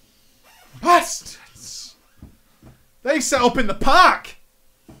 They set up in the park.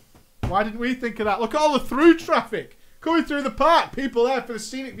 Why didn't we think of that? Look at all the through traffic coming through the park. People there for the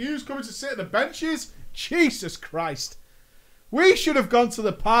scenic views, coming to sit at the benches. Jesus Christ. We should have gone to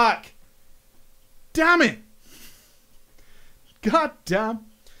the park. Damn it. God damn.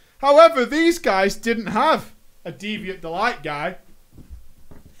 However, these guys didn't have a deviant delight guy.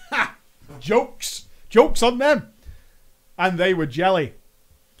 Ha! Jokes. Jokes on them. And they were jelly.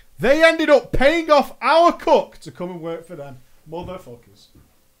 They ended up paying off our cook to come and work for them. Motherfuckers.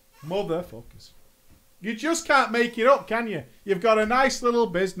 You just can't make it up, can you? You've got a nice little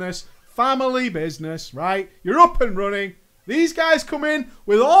business, family business, right? You're up and running. These guys come in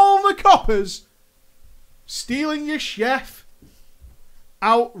with all the coppers, stealing your chef.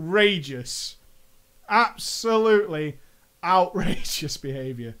 Outrageous. Absolutely outrageous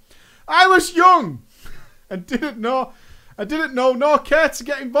behaviour. I was young and didn't know nor care to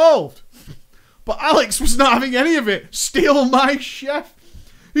get involved. But Alex was not having any of it. Steal my chef.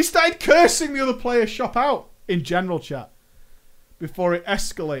 He started cursing the other player's shop out in general chat before it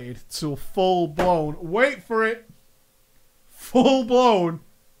escalated to full-blown, wait for it, full-blown,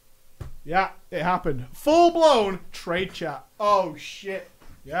 yeah, it happened, full-blown trade chat. Oh, shit.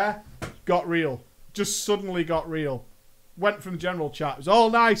 Yeah? Got real. Just suddenly got real. Went from general chat. It was all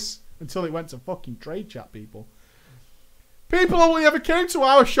nice until it went to fucking trade chat, people. People only ever came to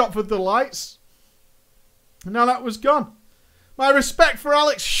our shop for delights. And now that was gone. My respect for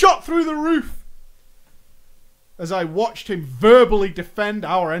Alex shot through the roof as I watched him verbally defend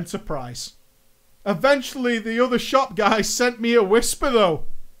our enterprise. Eventually, the other shop guys sent me a whisper, though.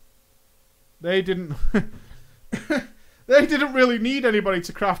 They didn't... They didn't really need anybody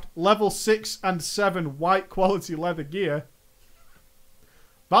to craft level 6 and 7 white quality leather gear.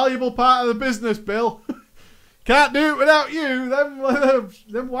 Valuable part of the business, Bill. Can't do it without you.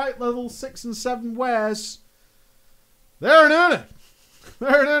 Them white level 6 and 7 wares. They're an earner.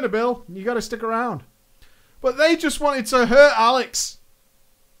 They're an earner, Bill. You got to stick around. But they just wanted to hurt Alex.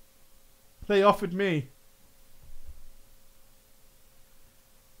 They offered me.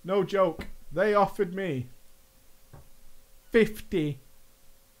 No joke. They offered me 50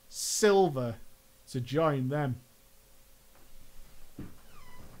 silver to join them.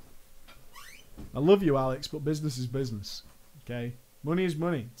 I love you, Alex, but business is business. Okay? Money is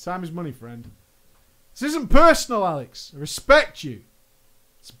money. Time is money, friend. This isn't personal, Alex. I respect you.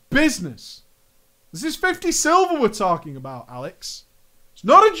 It's business. This is 50 silver we're talking about, Alex. It's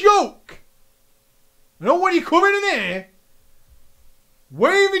not a joke. I don't want you coming in here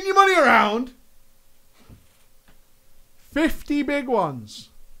waving your money around. 50 big ones.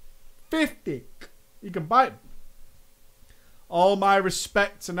 50. You can buy them. All my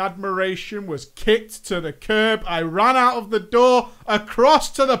respect and admiration was kicked to the curb. I ran out of the door, across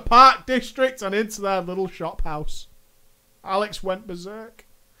to the Park District and into their little shop house. Alex went berserk,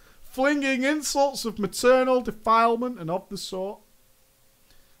 flinging insults of maternal defilement and of the sort.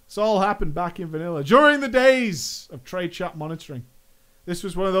 This all happened back in Vanilla, during the days of trade chat monitoring. This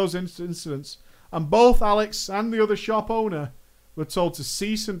was one of those incidents, and both Alex and the other shop owner were told to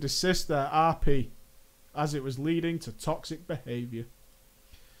cease and desist their RP, as it was leading to toxic behaviour.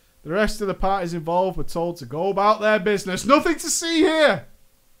 The rest of the parties involved were told to go about their business. Nothing to see here!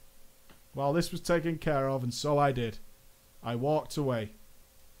 While this was taken care of, and so I did, I walked away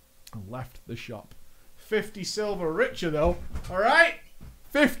and left the shop. 50 silver richer though, alright?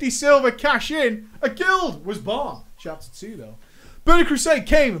 50 silver cash in, a guild was born. Chapter 2 though. Burning Crusade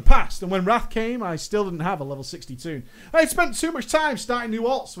came and passed, and when Wrath came, I still didn't have a level 62. I had spent too much time starting new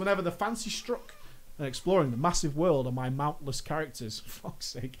alts whenever the fancy struck, and exploring the massive world of my mountless characters. Fuck's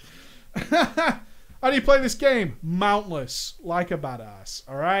sake. How do you play this game? Mountless, like a badass,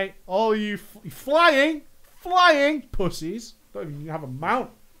 alright? All you flying pussies, don't even have a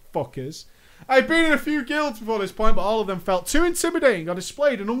mount, fuckers. I've been in a few guilds before this point, but all of them felt too intimidating or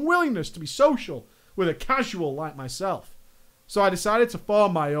displayed an unwillingness to be social with a casual like myself. So I decided to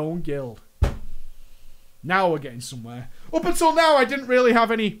form my own guild. Now we're getting somewhere. Up until now, I didn't really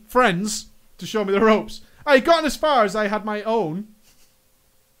have any friends to show me the ropes. I had gotten as far as I had my own.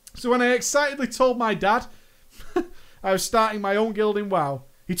 So when I excitedly told my dad I was starting my own guild in WoW,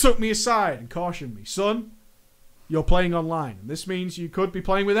 he took me aside and cautioned me. Son, you're playing online, and this means you could be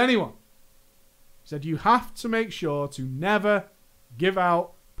playing with anyone. He said you have to make sure to never give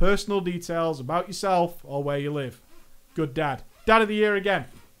out personal details about yourself or where you live. Good dad. Dad of the year again.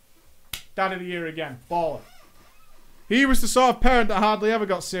 Dad of the year again. Baller. He was the sort of parent that hardly ever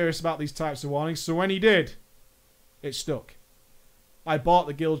got serious about these types of warnings, so when he did, it stuck. I bought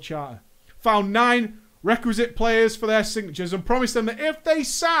the guild charter, found 9 requisite players for their signatures, and promised them that if they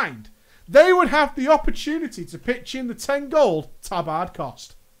signed, they would have the opportunity to pitch in the 10 gold tabard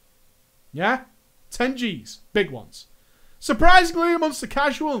cost. Yeah? 10 Gs. Big ones. Surprisingly, amongst the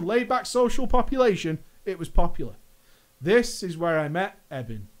casual and laid-back social population, it was popular. This is where I met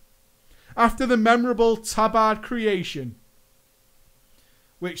Eben. After the memorable tabard creation,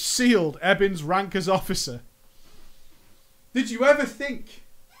 which sealed Eben's rank as officer. Did you ever think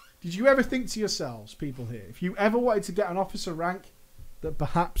to yourselves, people here, if you ever wanted to get an officer rank, that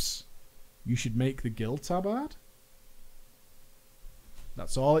perhaps you should make the guild tabard?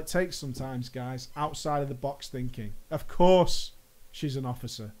 That's all it takes sometimes, guys. Outside of the box thinking. Of course, she's an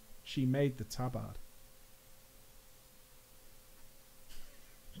officer. She made the tabard.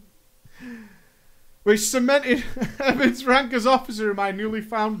 Which cemented Eben's rank as officer in my newly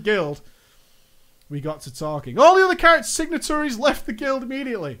found guild. We got to talking. All the other character signatories left the guild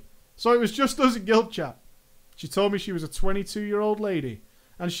immediately. So it was just us in guild chat. She told me she was a 22-year-old lady.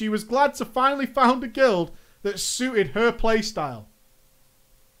 And she was glad to finally found a guild that suited her playstyle.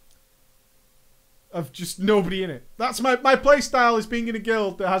 Of just nobody in it. That's my playstyle is being in a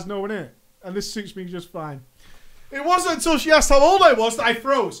guild that has no one in it. And this suits me just fine. It wasn't until she asked how old I was that I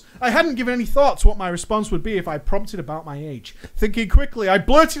froze. I hadn't given any thought to what my response would be if I prompted about my age. Thinking quickly, I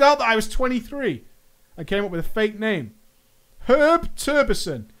blurted out that I was 23. I came up with a fake name. Herb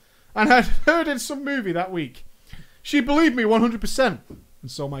Turbison. And had heard in some movie that week. She believed me 100%.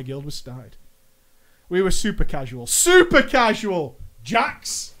 And so my guild was started. We were super casual. Super casual!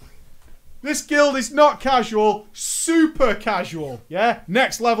 Jax! This guild is not casual. Super casual. Yeah?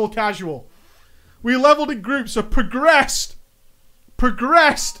 Next level casual. We leveled in groups of progressed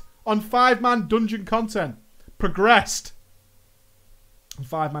on 5-man dungeon content. Progressed on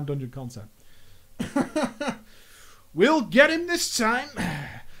 5-man dungeon content. We'll get him this time.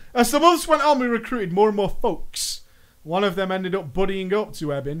 As the months went on, we recruited more and more folks. One of them ended up buddying up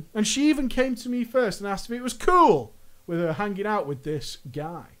to Eben, and she even came to me first and asked if it was cool with her hanging out with this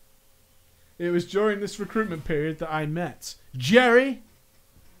guy. It was during this recruitment period that I met Jerry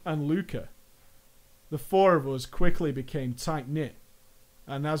and Luca. The four of us quickly became tight-knit,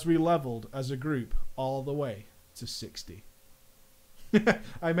 and as we leveled as a group all the way to 60.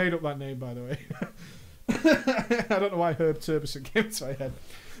 I made up that name, by the way. I don't know why Herb Turbison came to my head.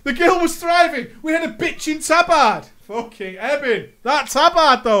 The guild was thriving. We had a bitchin' tabard. Fucking Eben. That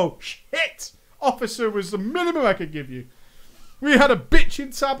tabard, though. Shit. Officer was the minimum I could give you. We had a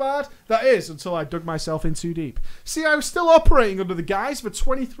bitchin' tabard. That is, until I dug myself in too deep. See, I was still operating under the guise of a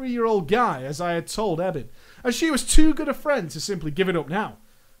 23-year-old guy, as I had told Eben. And she was too good a friend to simply give it up now.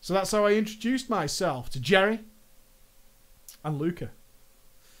 So that's how I introduced myself to Jerry and Luca.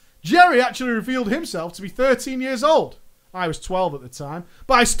 Jerry actually revealed himself to be 13 years old. I was 12 at the time,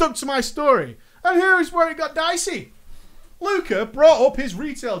 but I stuck to my story. And here is where it got dicey. Luca brought up his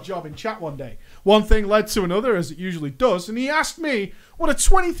retail job in chat one day. One thing led to another, as it usually does, and he asked me what a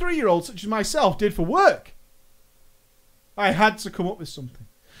 23-year-old such as myself did for work. I had to come up with something.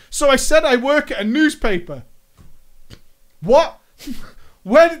 So I said I work at a newspaper. What?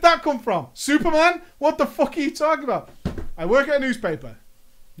 Where did that come from? Superman? What the fuck are you talking about? I work at a newspaper.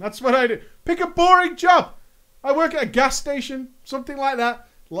 That's what I do. Pick a boring job. I work at a gas station, something like that.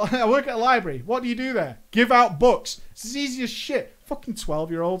 I work at a library. What do you do there? Give out books. It's as easy as shit. Fucking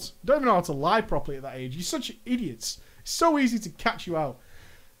 12-year-olds. Don't even know how to lie properly at that age. You're such idiots. It's so easy to catch you out.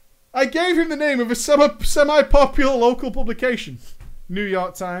 I gave him the name of a semi-popular local publication. New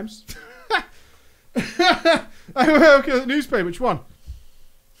York Times. I work at a newspaper. Which one?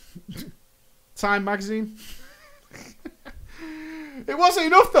 Time magazine. It wasn't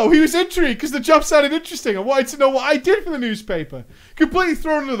enough, though. He was intrigued because the job sounded interesting and wanted to know what I did for the newspaper. Completely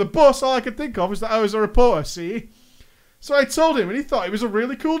thrown under the bus, all I could think of was that I was a reporter, see? So I told him, and he thought it was a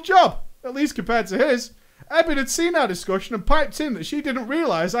really cool job, at least compared to his. Eben had seen our discussion and piped in that she didn't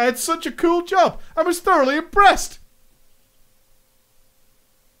realise I had such a cool job and was thoroughly impressed.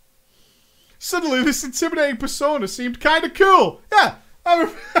 Suddenly, this intimidating persona seemed kind of cool. Yeah.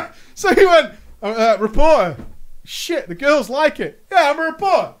 So he went, reporter. Shit, the girls like it. Yeah, I'm a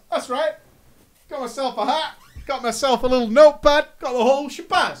reporter. That's right. Got myself a hat. Got myself a little notepad. Got the whole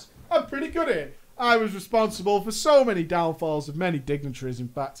shabazz. I'm pretty good at it. I was responsible for so many downfalls of many dignitaries. In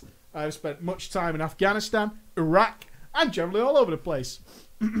fact, I have spent much time in Afghanistan, Iraq, and generally all over the place.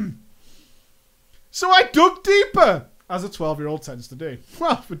 So I dug deeper, as a 12-year-old tends to do.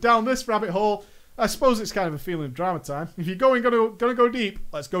 Well, we're down this rabbit hole. I suppose it's kind of a feeling of drama time. If you're gonna go deep,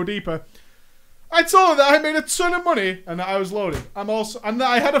 let's go deeper. I told her that I made a ton of money and that I was loaded. And that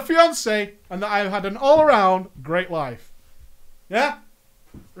I had a fiance and that I had an all-around great life. Yeah?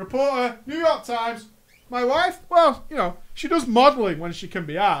 Reporter, New York Times. My wife? Well, you know, she does modelling when she can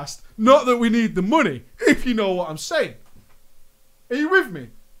be asked. Not that we need the money, if you know what I'm saying. Are you with me?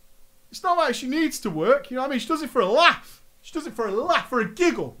 It's not like she needs to work, you know what I mean? She does it for a laugh. She does it for a laugh, for a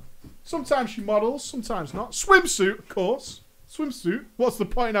giggle. Sometimes she models, sometimes not. Swimsuit, of course. Swimsuit. What's the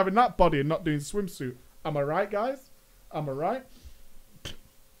point in having that body and not doing swimsuit? Am I right, guys? Am I right?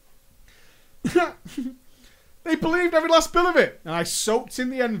 They believed every last bit of it, and I soaked in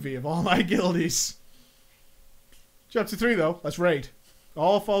the envy of all my guildies. Chapter 3, though. Let's raid.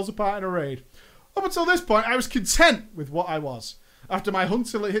 All falls apart in a raid. Up until this point, I was content with what I was. After my hunt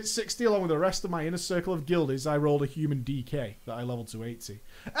till it hit 60, along with the rest of my inner circle of guildies, I rolled a human DK that I leveled to 80.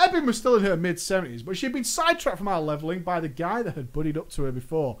 Eben was still in her mid-70s, but she had been sidetracked from our leveling by the guy that had buddied up to her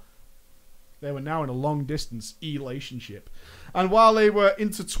before. They were now in a long-distance relationship. And while they were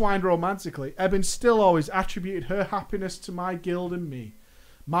intertwined romantically, Eben still always attributed her happiness to my guild and me.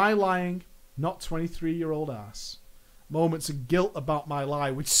 My lying, not 23-year-old ass. Moments of guilt about my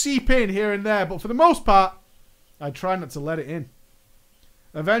lie would seep in here and there, but for the most part, I'd try not to let it in.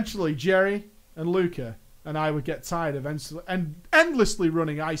 Eventually, Jerry and Luca and I would get tired of endlessly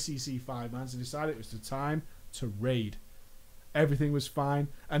running ICC 5-mans and decided it was the time to raid. Everything was fine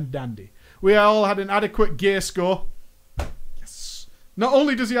and dandy. We all had an adequate gear score. Yes. Not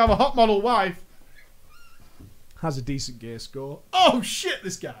only does he have a hot model wife, has a decent gear score. Oh shit,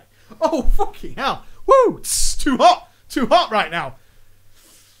 this guy. Oh fucking hell. Woo! It's too hot. Too hot right now.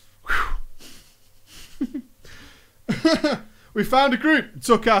 We found a group and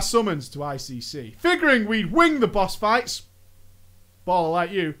took our summons to ICC, figuring we'd wing the boss fights. Baller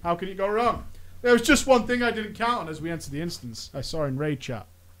like you, how can it go wrong? There was just one thing I didn't count on as we entered the instance. I saw in raid chat.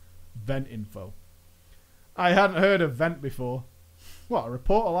 Vent info. I hadn't heard of Vent before. What, a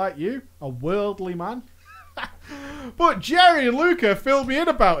reporter like you? A worldly man? But Jerry and Luca filled me in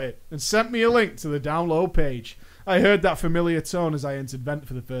about it and sent me a link to the download page. I heard that familiar tone as I entered Vent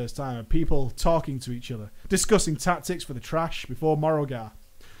for the first time, and people talking to each other, discussing tactics for the trash before Morrogar.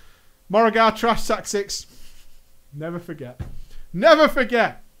 Morrogar trash tactics. Never forget. Never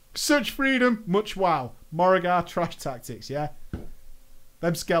forget. Such freedom, much wow. Morrogar trash tactics, yeah?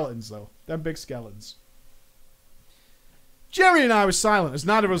 Them skeletons, though. Them big skeletons. Jerry and I were silent, as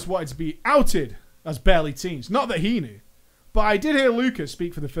neither of us wanted to be outed as barely teens. Not that he knew. But I did hear Luca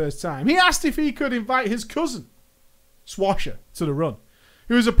speak for the first time. He asked if he could invite his cousin, Swasher, to the run,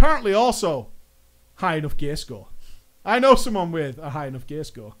 who is apparently also high enough gear score. I know someone with a high enough gear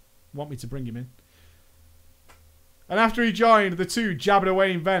score. Want me to bring him in? And after he joined, the two jabbered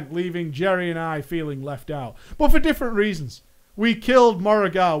away in Vent, leaving Jerry and I feeling left out. But for different reasons. We killed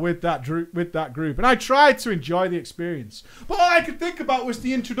Morrogar with that group, and I tried to enjoy the experience. But all I could think about was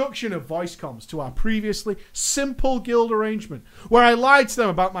the introduction of voice comms to our previously simple guild arrangement, where I lied to them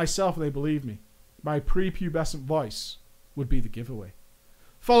about myself and they believed me. My prepubescent voice would be the giveaway.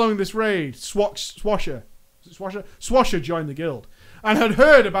 Following this raid, Swasher joined the guild, and had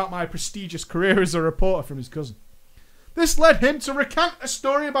heard about my prestigious career as a reporter from his cousin. This led him to recount a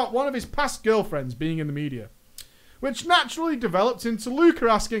story about one of his past girlfriends being in the media, which naturally developed into Luca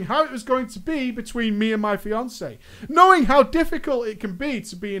asking how it was going to be between me and my fiancée, knowing how difficult it can be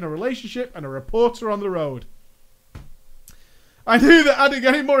to be in a relationship and a reporter on the road. I knew that adding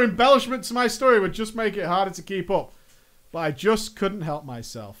any more embellishment to my story would just make it harder to keep up, but I just couldn't help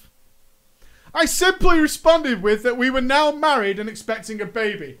myself. I simply responded with that we were now married and expecting a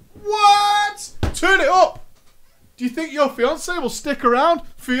baby. What? Turn it up! Do you think your fiancée will stick around?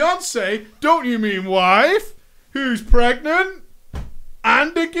 Fiancée? Don't you mean wife? Who's pregnant?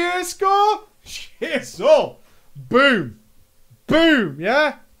 And a gear score? Shit, so. Boom. Boom,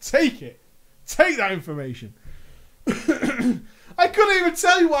 yeah? Take it. Take that information. I couldn't even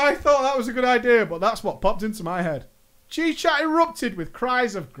tell you why I thought that was a good idea, but that's what popped into my head. G-chat erupted with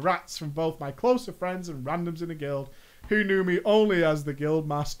cries of grats from both my closer friends and randoms in the guild, who knew me only as the guild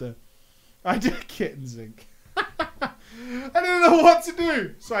master. I did kitten zinc. I didn't know what to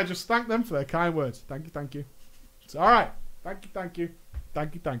do, so I just thanked them for their kind words. Thank you, thank you. It's alright. Thank you, thank you.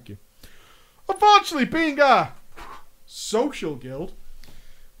 Thank you, thank you. Unfortunately, being a social guild,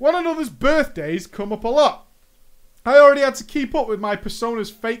 one another's birthdays come up a lot. I already had to keep up with my persona's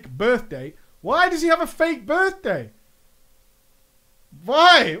fake birthday. Why does he have a fake birthday?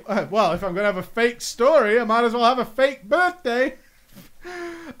 Why? Well, if I'm going to have a fake story, I might as well have a fake birthday.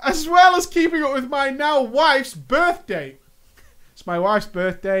 As well as keeping up with my now wife's birthday. It's my wife's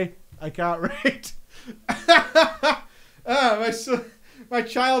birthday. I can't wait. My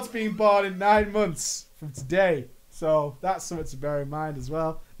child's being born in 9 months from today. So that's something to bear in mind as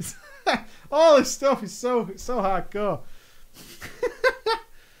well. All this stuff is so hardcore.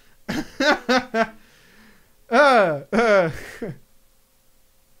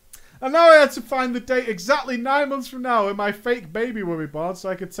 And now I had to find the date exactly 9 months from now when my fake baby will be born so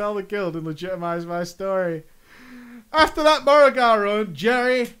I could tell the guild and legitimize my story. After that Morrogar run,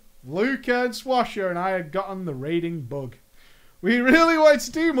 Jerry, Luca and Swasher and I had gotten the raiding bug. We really wanted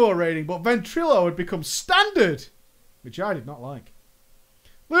to do more raiding, but Ventrilo had become standard, which I did not like.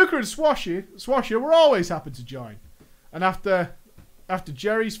 Luca and Swasher were always happy to join. And after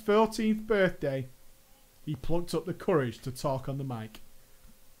Jerry's 13th birthday, he plucked up the courage to talk on the mic.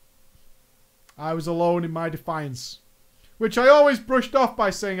 I was alone in my defiance, which I always brushed off by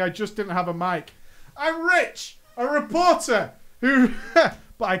saying I just didn't have a mic. I'm rich, a reporter, who...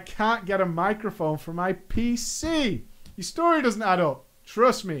 but I can't get a microphone for my PC. Your story doesn't add up.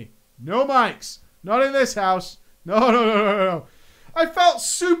 Trust me. No mics. Not in this house. No. I felt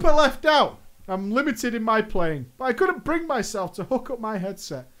super left out. I'm limited in my playing, but I couldn't bring myself to hook up my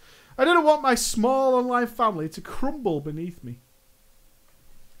headset. I didn't want my small online family to crumble beneath me.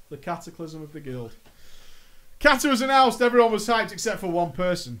 The cataclysm of the guild. Kata was announced. Everyone was hyped except for one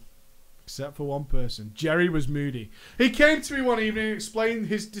person. Jerry was moody. He came to me one evening and explained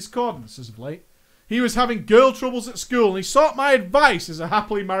his discordance as of late. He was having girl troubles at school and he sought my advice as a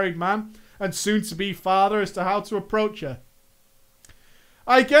happily married man and soon-to-be father as to how to approach her.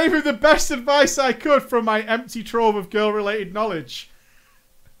 I gave him the best advice I could from my empty trove of girl-related knowledge.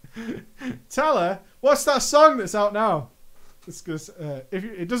 Tell her, what's that song that's out now?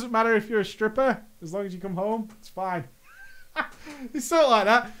 It doesn't matter if you're a stripper, as long as you come home, it's fine. It's sort of like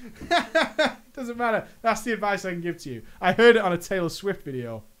that. Doesn't matter. That's the advice I can give to you. I heard it on a Taylor Swift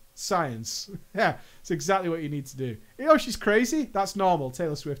video. Science. Yeah, it's exactly what you need to do. You know she's crazy? That's normal.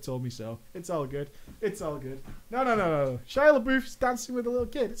 Taylor Swift told me so. It's all good. It's all good. No. Shia LaBeouf's dancing with a little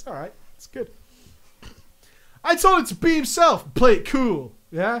kid. It's all right. It's good. I told him to be himself and play it cool.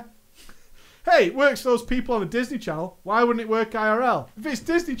 Yeah? Hey, it works for those people on the Disney Channel. Why wouldn't it work IRL? If it's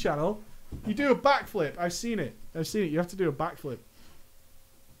Disney Channel, you do a backflip. I've seen it. You have to do a backflip.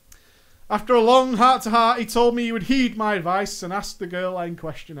 After a long heart-to-heart, he told me he would heed my advice and asked the girl in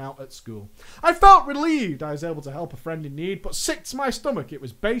question out at school. I felt relieved I was able to help a friend in need, but sick to my stomach, it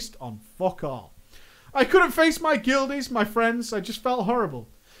was based on fuck all. I couldn't face my guildies, my friends. I just felt horrible.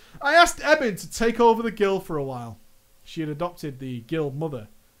 I asked Eben to take over the guild for a while. She had adopted the guild mother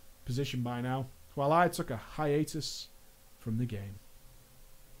position by now, while I took a hiatus from the game.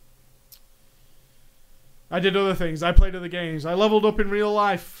 I did other things. I played other games. I leveled up in real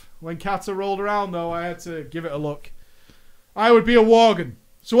life. When Kata rolled around, though, I had to give it a look. I would be a Worgen.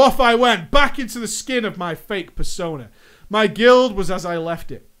 So off I went, back into the skin of my fake persona. My guild was as I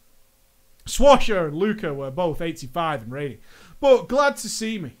left it. Swasher and Luca were both 85 in rating, but glad to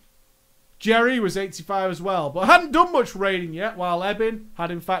see me. Jerry was 85 as well, but hadn't done much raiding yet, while Eben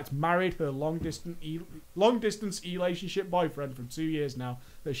had in fact married her long-distance relationship boyfriend from 2 years now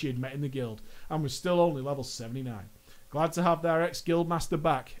that she had met in the guild, and was still only level 79. Glad to have their ex-guildmaster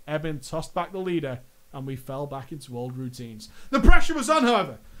back. Eben tossed back the leader, and we fell back into old routines. The pressure was on,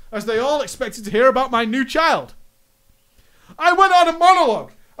 however, as they all expected to hear about my new child. I went on a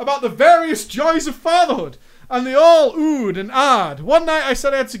monologue about the various joys of fatherhood, and they all oohed and ahed. One night I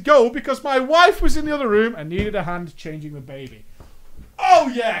said I had to go because my wife was in the other room and needed a hand changing the baby.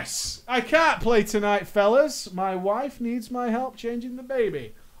 Oh yes! I can't play tonight, fellas. My wife needs my help changing the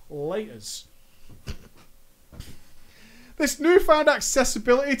baby. Laters. This newfound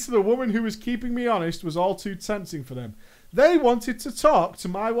accessibility to the woman who was keeping me honest was all too tempting for them. They wanted to talk to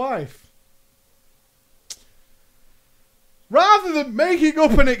my wife. Rather than making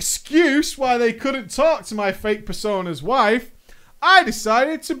up an excuse why they couldn't talk to my fake persona's wife, I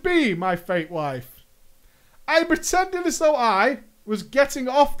decided to be my fake wife. I pretended as though I was getting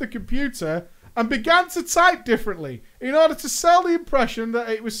off the computer and began to type differently in order to sell the impression that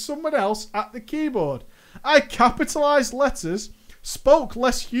it was someone else at the keyboard. I capitalized letters, spoke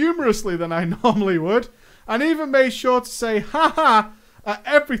less humorously than I normally would, and even made sure to say haha at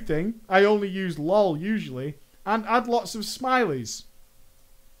everything. I only use lol usually, and add lots of smileys.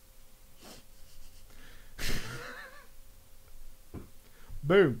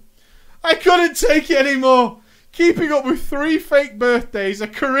 Boom. I couldn't take it anymore. Keeping up with 3 fake birthdays, a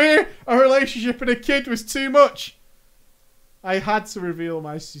career, a relationship, and a kid was too much. I had to reveal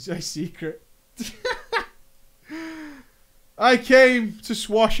my secret. I came to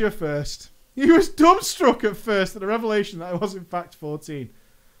Swasher first. He was dumbstruck at first at the revelation that I was in fact 14.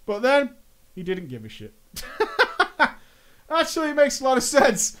 But then, he didn't give a shit. Actually, it makes a lot of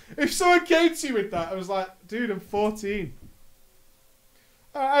sense. If someone came to you with that, I was like, dude, I'm 14.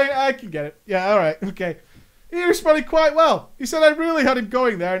 I can get it. Yeah, alright, okay. He responded quite well. He said I really had him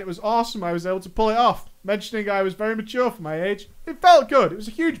going there and it was awesome I was able to pull it off. Mentioning I was very mature for my age. It felt good. It was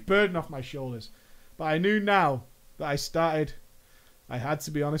a huge burden off my shoulders. But I knew now that I had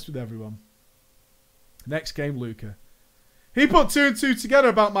to be honest with everyone. Next came Luca. He put 2 and 2 together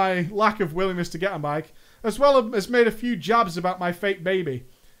about my lack of willingness to get a mic, as well as made a few jabs about my fake baby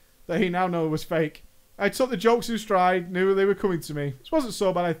that he now knows was fake. I took the jokes in stride, knew they were coming to me. This wasn't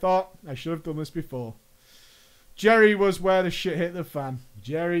so bad, I thought. I should have done this before. Jerry was where the shit hit the fan.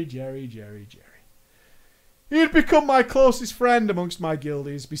 Jerry. He had become my closest friend amongst my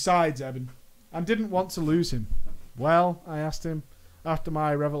guildies, besides Eben, and didn't want to lose him. Well, I asked him, after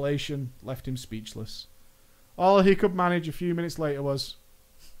my revelation left him speechless. All he could manage a few minutes later was,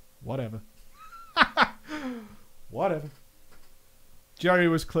 whatever. Whatever. Jerry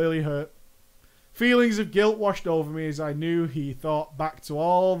was clearly hurt. Feelings of guilt washed over me as I knew he thought back to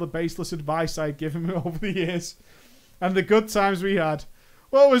all the baseless advice I'd given him over the years, and the good times we had.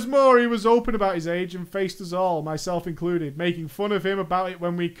 What was more, he was open about his age and faced us all, myself included, making fun of him about it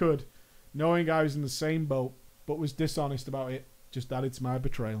when we could, knowing I was in the same boat, but was dishonest about it, just added to my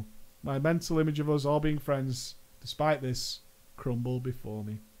betrayal. My mental image of us all being friends, despite this, crumbled before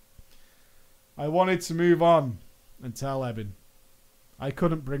me. I wanted to move on and tell Eben. I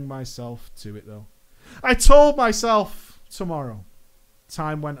couldn't bring myself to it though. I told myself tomorrow.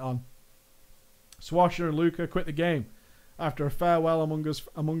 Time went on. Swasher and Luca quit the game after a farewell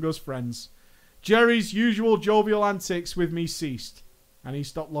among us friends. Jerry's usual jovial antics with me ceased, and he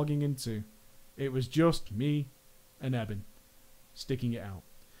stopped logging in too. It was just me and Eben, sticking it out.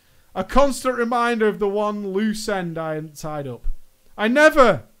 A constant reminder of the one loose end I hadn't tied up. I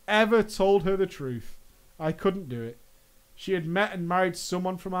never, ever told her the truth. I couldn't do it. She had met and married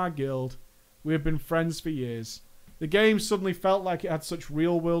someone from our guild. We had been friends for years. The game suddenly felt like it had such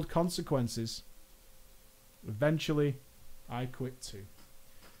real-world consequences. Eventually, I quit too.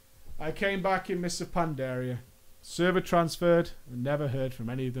 I came back in Mists of Pandaria. Server transferred, and never heard from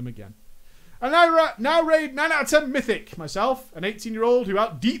any of them again. And I now raid 9 out of 10 Mythic. Myself, an 18-year-old who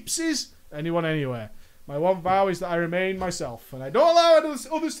out-deepses anyone anywhere. My one vow is that I remain myself, and I don't allow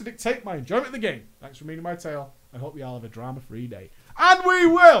others to dictate my enjoyment of the game. Thanks for reading my tale. I hope you all have a drama-free day. And we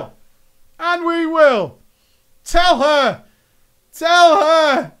will! And we will! Tell her! Tell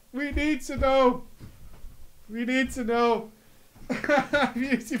her! We need to know. We need to know.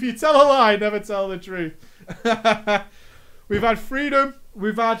 If you tell a lie, never tell the truth. We've had freedom.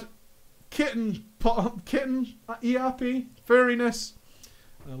 We've had kitten ERP, furriness.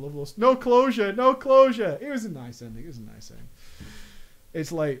 I love those. No closure. No closure. It was a nice ending. It was a nice ending.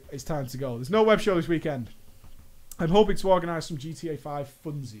 It's late. It's time to go. There's no web show this weekend. I'm hoping to organise some GTA 5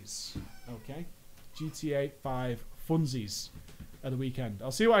 funsies. Okay? GTA 5 funsies at the weekend.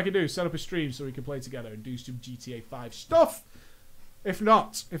 I'll see what I can do. Set up a stream so we can play together and do some GTA 5 stuff. If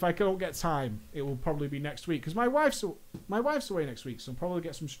not, if I don't get time, it will probably be next week. Because my wife's away next week, so I'll probably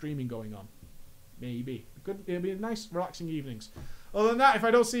get some streaming going on. Maybe. It'll be nice, relaxing evenings. Other than that, if I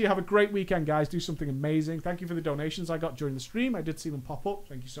don't see you, have a great weekend, guys. Do something amazing. Thank you for the donations I got during the stream. I did see them pop up.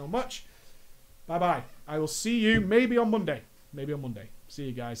 Thank you so much. Bye-bye. I will see you maybe on Monday. Maybe on Monday. See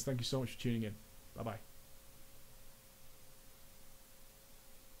you guys. Thank you so much for tuning in. Bye-bye.